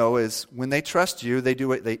that you know is when they trust you, they do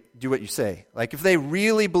what you say. Like if they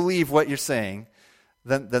really believe what you're saying,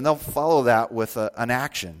 then they'll follow that with an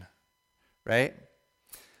action, right?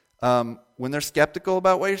 When they're skeptical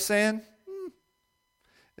about what you're saying,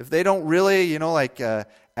 if they don't really, like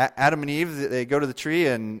Adam and Eve, they go to the tree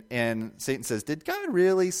and Satan says, did God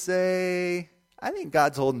really say? I think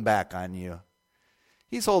God's holding back on you.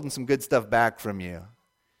 He's holding some good stuff back from you.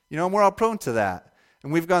 And we're all prone to that.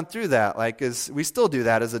 And we've gone through that, we still do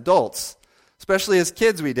that as adults. Especially as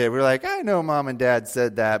kids we did. We're like, I know mom and dad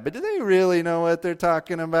said that, but do they really know what they're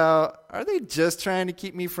talking about? Are they just trying to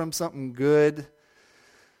keep me from something good?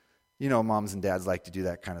 Moms and dads like to do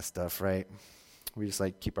that kind of stuff, right? We just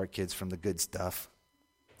like keep our kids from the good stuff.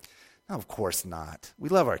 No, of course not. We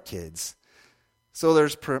love our kids. So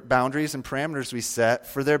there's boundaries and parameters we set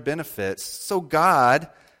for their benefits. So God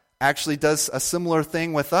actually does a similar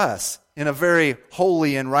thing with us in a very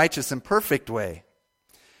holy and righteous and perfect way,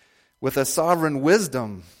 with a sovereign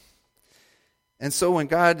wisdom. And so when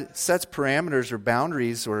God sets parameters or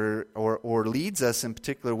boundaries or leads us in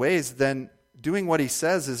particular ways, then doing what He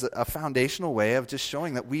says is a foundational way of just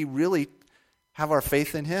showing that we really have our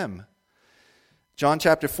faith in Him. John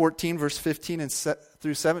chapter 14, verse 15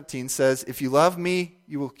 through 17 says, if you love me,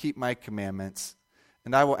 you will keep my commandments,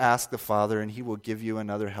 and I will ask the Father, and He will give you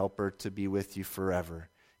another helper to be with you forever,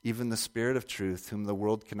 even the Spirit of truth, whom the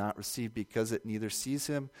world cannot receive because it neither sees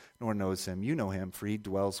Him nor knows Him. You know Him, for He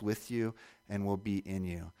dwells with you and will be in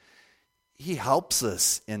you. He helps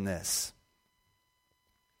us in this.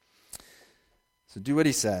 So do what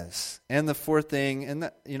He says. And the fourth thing,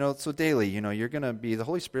 so daily, you're going to be, the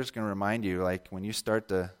Holy Spirit's going to remind you, like when you start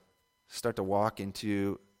to walk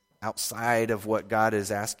into outside of what God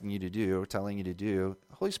is asking you to do or telling you to do,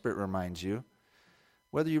 the Holy Spirit reminds you.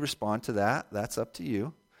 Whether you respond to that, that's up to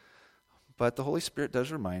you. But the Holy Spirit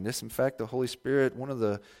does remind us. In fact, the Holy Spirit, one of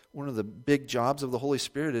the big jobs of the Holy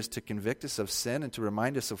Spirit is to convict us of sin and to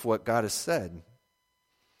remind us of what God has said.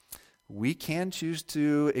 We can choose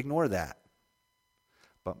to ignore that.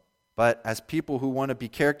 But as people who want to be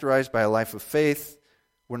characterized by a life of faith,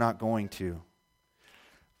 we're not going to.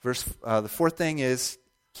 The fourth thing is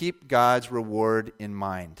keep God's reward in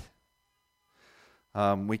mind.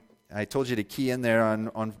 I told you to key in there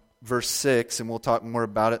on verse 6, and we'll talk more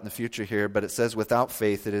about it in the future here, but it says, without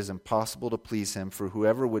faith it is impossible to please Him, for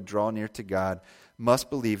whoever would draw near to God must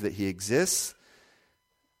believe that He exists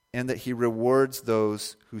and that He rewards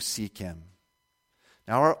those who seek Him.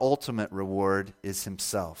 Now our ultimate reward is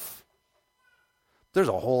Himself. There's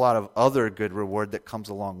a whole lot of other good reward that comes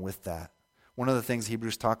along with that. One of the things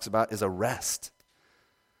Hebrews talks about is a rest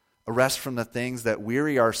from the things that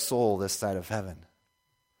weary our soul this side of heaven.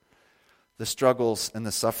 The struggles and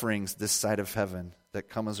the sufferings this side of heaven that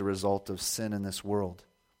come as a result of sin in this world.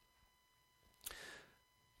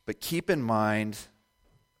 But keep in mind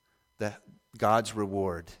that God's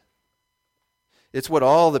reward. It's what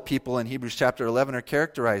all the people in Hebrews chapter 11 are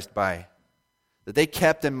characterized by. That they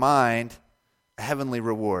kept in mind a heavenly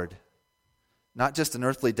reward. Not just an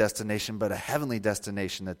earthly destination, but a heavenly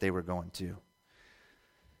destination that they were going to.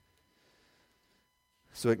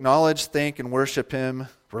 So acknowledge, thank, and worship Him.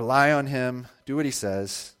 Rely on Him. Do what He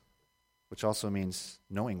says, which also means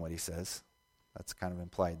knowing what He says. That's kind of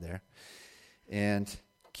implied there. And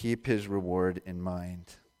keep His reward in mind.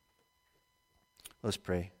 Let's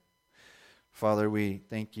pray. Father, we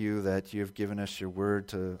thank You that You have given us Your word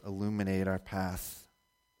to illuminate our path,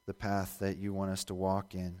 the path that You want us to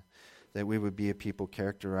walk in, that we would be a people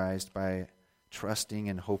characterized by trusting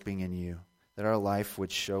and hoping in you, that our life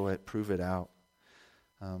would show it, prove it out.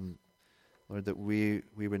 Lord, that we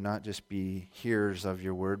would not just be hearers of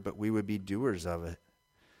your word, but we would be doers of it.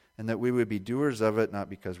 And that we would be doers of it not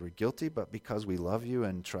because we're guilty, but because we love you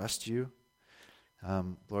and trust you.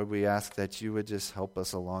 Lord, we ask that you would just help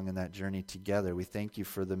us along in that journey together. We thank you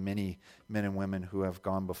for the many men and women who have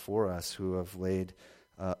gone before us, who have laid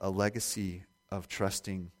a legacy of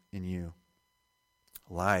trusting in you,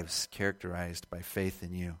 lives characterized by faith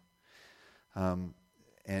in you,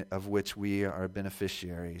 and of which we are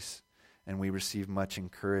beneficiaries, and we receive much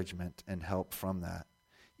encouragement and help from that.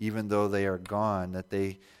 Even though they are gone, that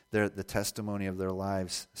the testimony of their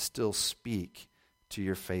lives still speak to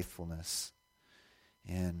your faithfulness.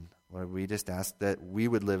 And Lord, we just ask that we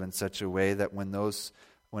would live in such a way that when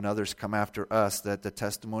others come after us, that the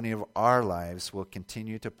testimony of our lives will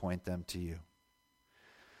continue to point them to you.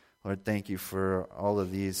 Lord, thank you for all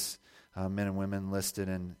of these men and women listed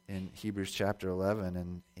in Hebrews chapter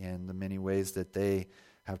 11 and the many ways that they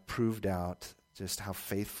have proved out just how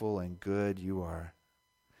faithful and good you are.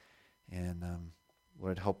 And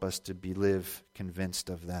Lord, help us to live convinced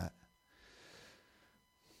of that.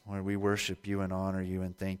 Lord, we worship you and honor you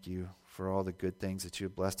and thank you for all the good things that you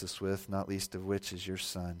have blessed us with, not least of which is your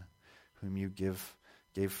Son, whom you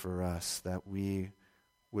gave for us, that we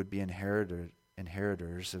would be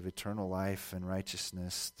inheritors of eternal life and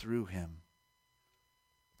righteousness through him.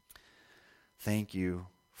 Thank you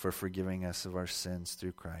for forgiving us of our sins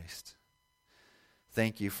through Christ.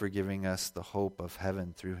 Thank you for giving us the hope of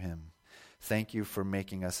heaven through him. Thank you for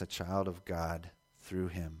making us a child of God through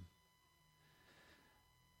him.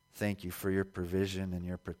 Thank you for your provision and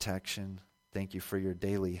your protection. Thank you for your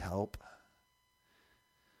daily help.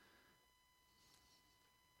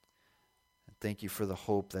 And thank you for the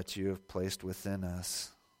hope that you have placed within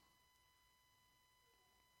us.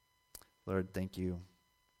 Lord, thank you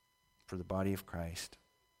for the body of Christ.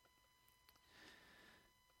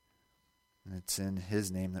 And it's in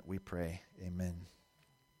his name that we pray. Amen.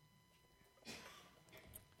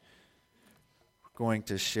 We're going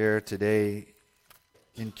to share today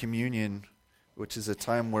in communion, which is a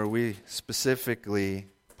time where we specifically,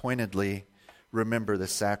 pointedly remember the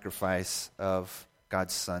sacrifice of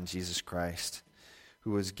God's Son, Jesus Christ,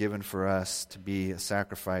 who was given for us to be a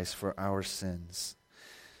sacrifice for our sins.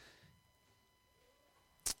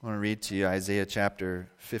 I want to read to you Isaiah chapter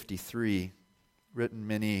 53, written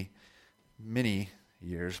many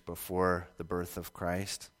years before the birth of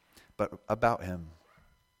Christ, but about him.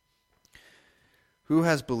 Who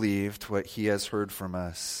has believed what he has heard from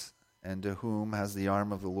us, and to whom has the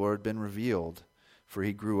arm of the Lord been revealed? For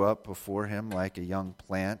he grew up before him like a young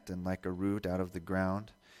plant and like a root out of the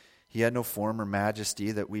ground. He had no form or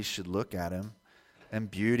majesty that we should look at him, and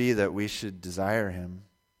beauty that we should desire him.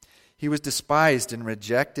 He was despised and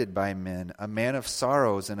rejected by men, a man of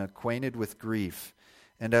sorrows and acquainted with grief.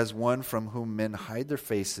 And as one from whom men hide their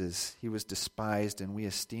faces, he was despised, and we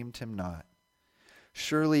esteemed him not.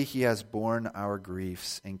 Surely he has borne our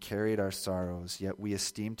griefs and carried our sorrows, yet we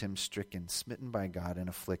esteemed him stricken, smitten by God, and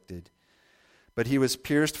afflicted. But he was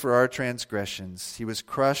pierced for our transgressions, he was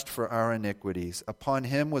crushed for our iniquities. Upon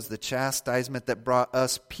him was the chastisement that brought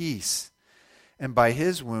us peace, and by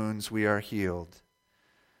his wounds we are healed.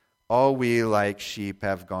 All we like sheep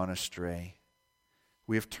have gone astray.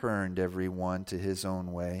 We have turned every one to his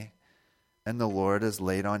own way, and the Lord has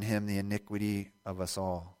laid on him the iniquity of us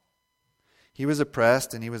all. He was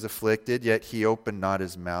oppressed and he was afflicted, yet he opened not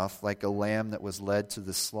his mouth, like a lamb that was led to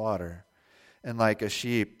the slaughter, and like a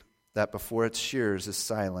sheep that before its shearers is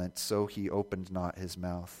silent, so he opened not his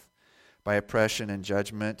mouth. By oppression and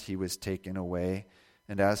judgment he was taken away.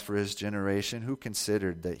 And as for his generation, who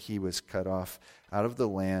considered that he was cut off out of the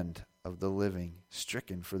land of the living,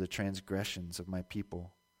 stricken for the transgressions of my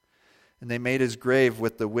people? And they made his grave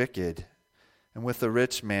with the wicked, and with the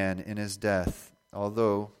rich man in his death,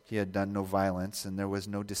 although he had done no violence, and there was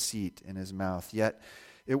no deceit in his mouth. Yet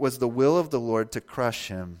it was the will of the Lord to crush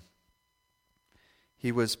him. He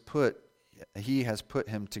has put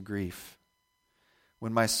him to grief.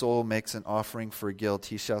 When my soul makes an offering for guilt,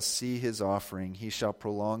 he shall see his offering. He shall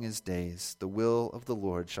prolong his days. The will of the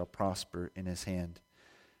Lord shall prosper in his hand.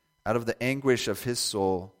 Out of the anguish of his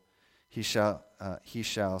soul he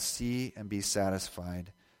shall see and be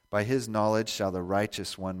satisfied. By his knowledge shall the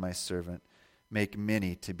righteous one, my servant, make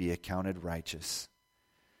many to be accounted righteous,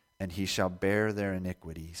 and he shall bear their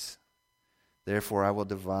iniquities. Therefore I will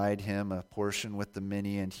divide him a portion with the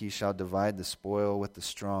many, and he shall divide the spoil with the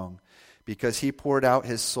strong, because he poured out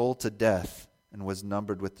his soul to death and was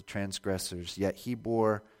numbered with the transgressors. Yet he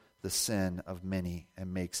bore the sin of many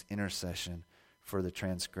and makes intercession for the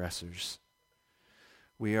transgressors.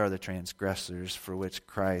 We are the transgressors for which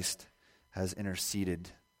Christ has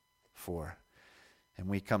interceded for. And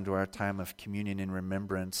we come to our time of communion in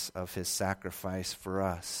remembrance of his sacrifice for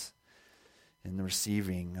us. In the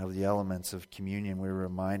receiving of the elements of communion, we're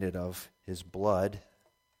reminded of his blood,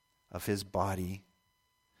 of his body,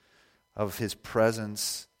 of his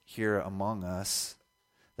presence here among us,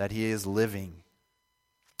 that he is living,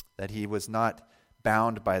 that he was not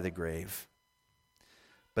bound by the grave,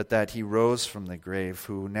 but that he rose from the grave,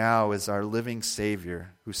 who now is our living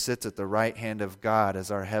Savior, who sits at the right hand of God as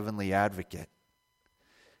our heavenly advocate,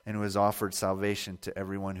 and who has offered salvation to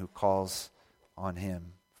everyone who calls on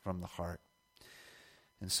him from the heart.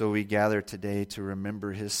 And so we gather today to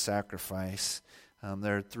remember his sacrifice.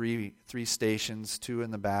 There are three stations, 2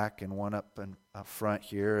 in the back and 1 up front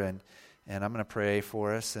here, and I'm going to pray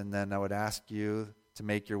for us, and then I would ask you to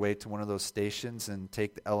make your way to one of those stations and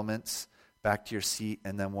take the elements back to your seat,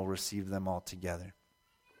 and then we'll receive them all together.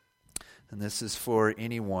 And this is for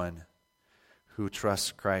anyone who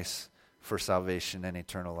trusts Christ for salvation and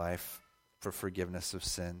eternal life, for forgiveness of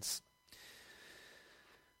sins.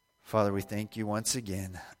 Father, we thank you once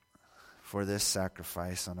again for this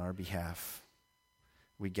sacrifice on our behalf.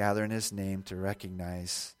 We gather in his name to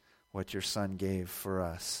recognize what your Son gave for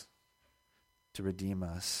us, to redeem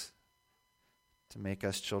us, to make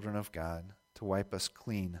us children of God, to wipe us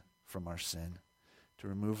clean from our sin, to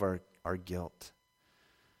remove our guilt,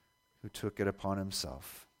 who took it upon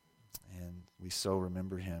himself. And we so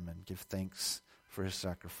remember him and give thanks for his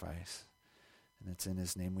sacrifice. And it's in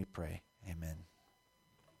his name we pray. Amen.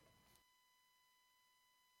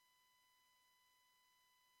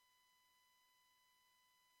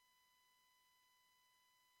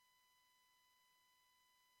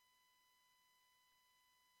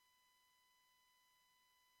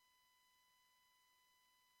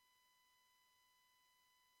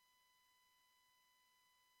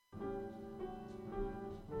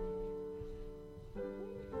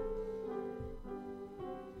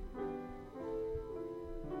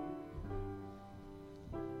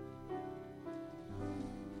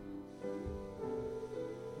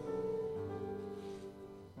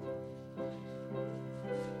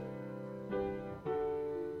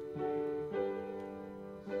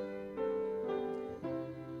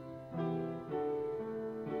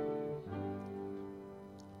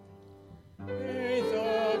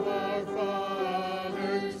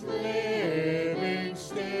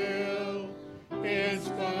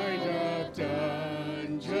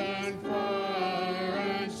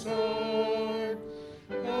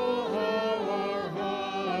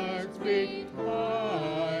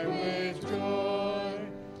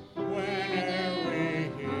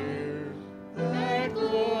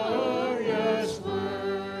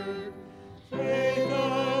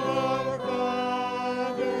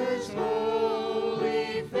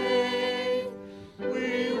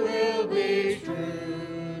 True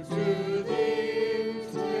to thee.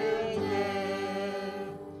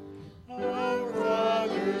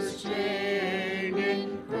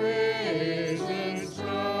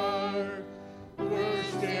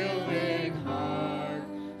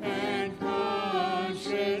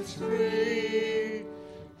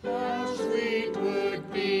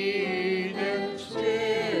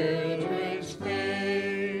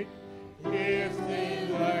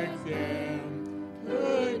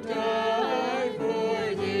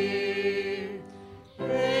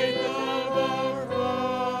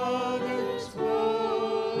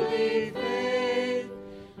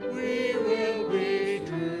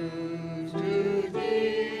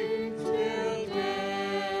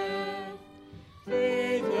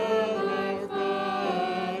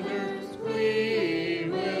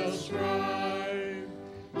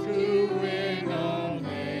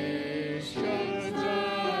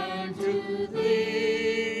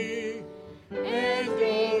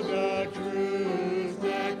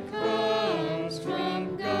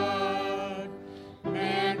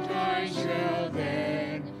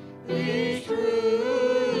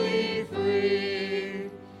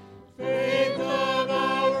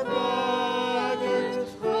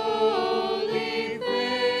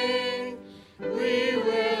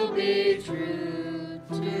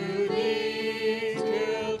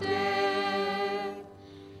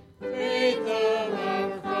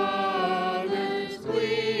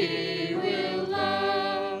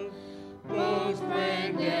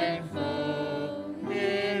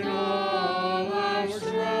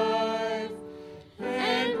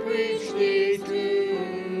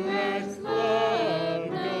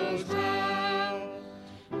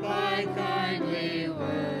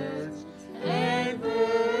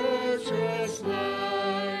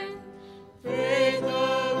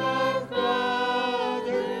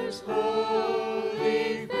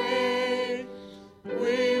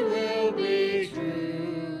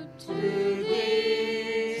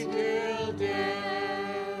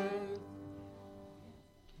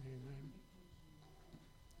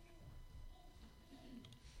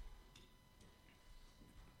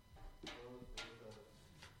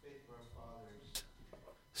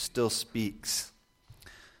 still speaks.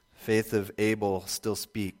 Faith of Abel still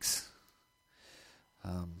speaks.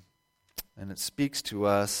 And it speaks to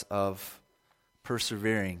us of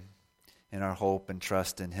persevering in our hope and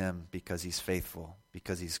trust in him because he's faithful,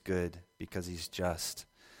 because he's good, because he's just.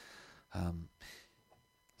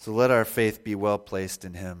 So let our faith be well placed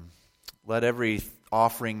in him. Let every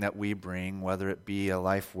offering that we bring, whether it be a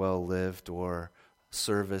life well lived or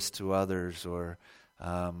service to others or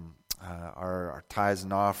our tithes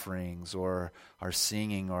and offerings or our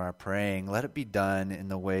singing or our praying, let it be done in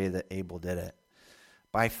the way that Abel did it.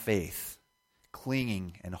 By faith,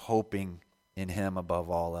 clinging and hoping in him above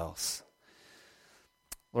all else.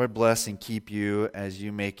 Lord, bless and keep you as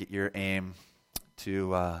you make it your aim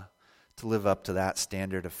to live up to that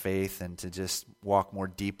standard of faith and to just walk more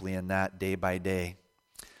deeply in that day by day.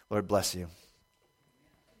 Lord, bless you.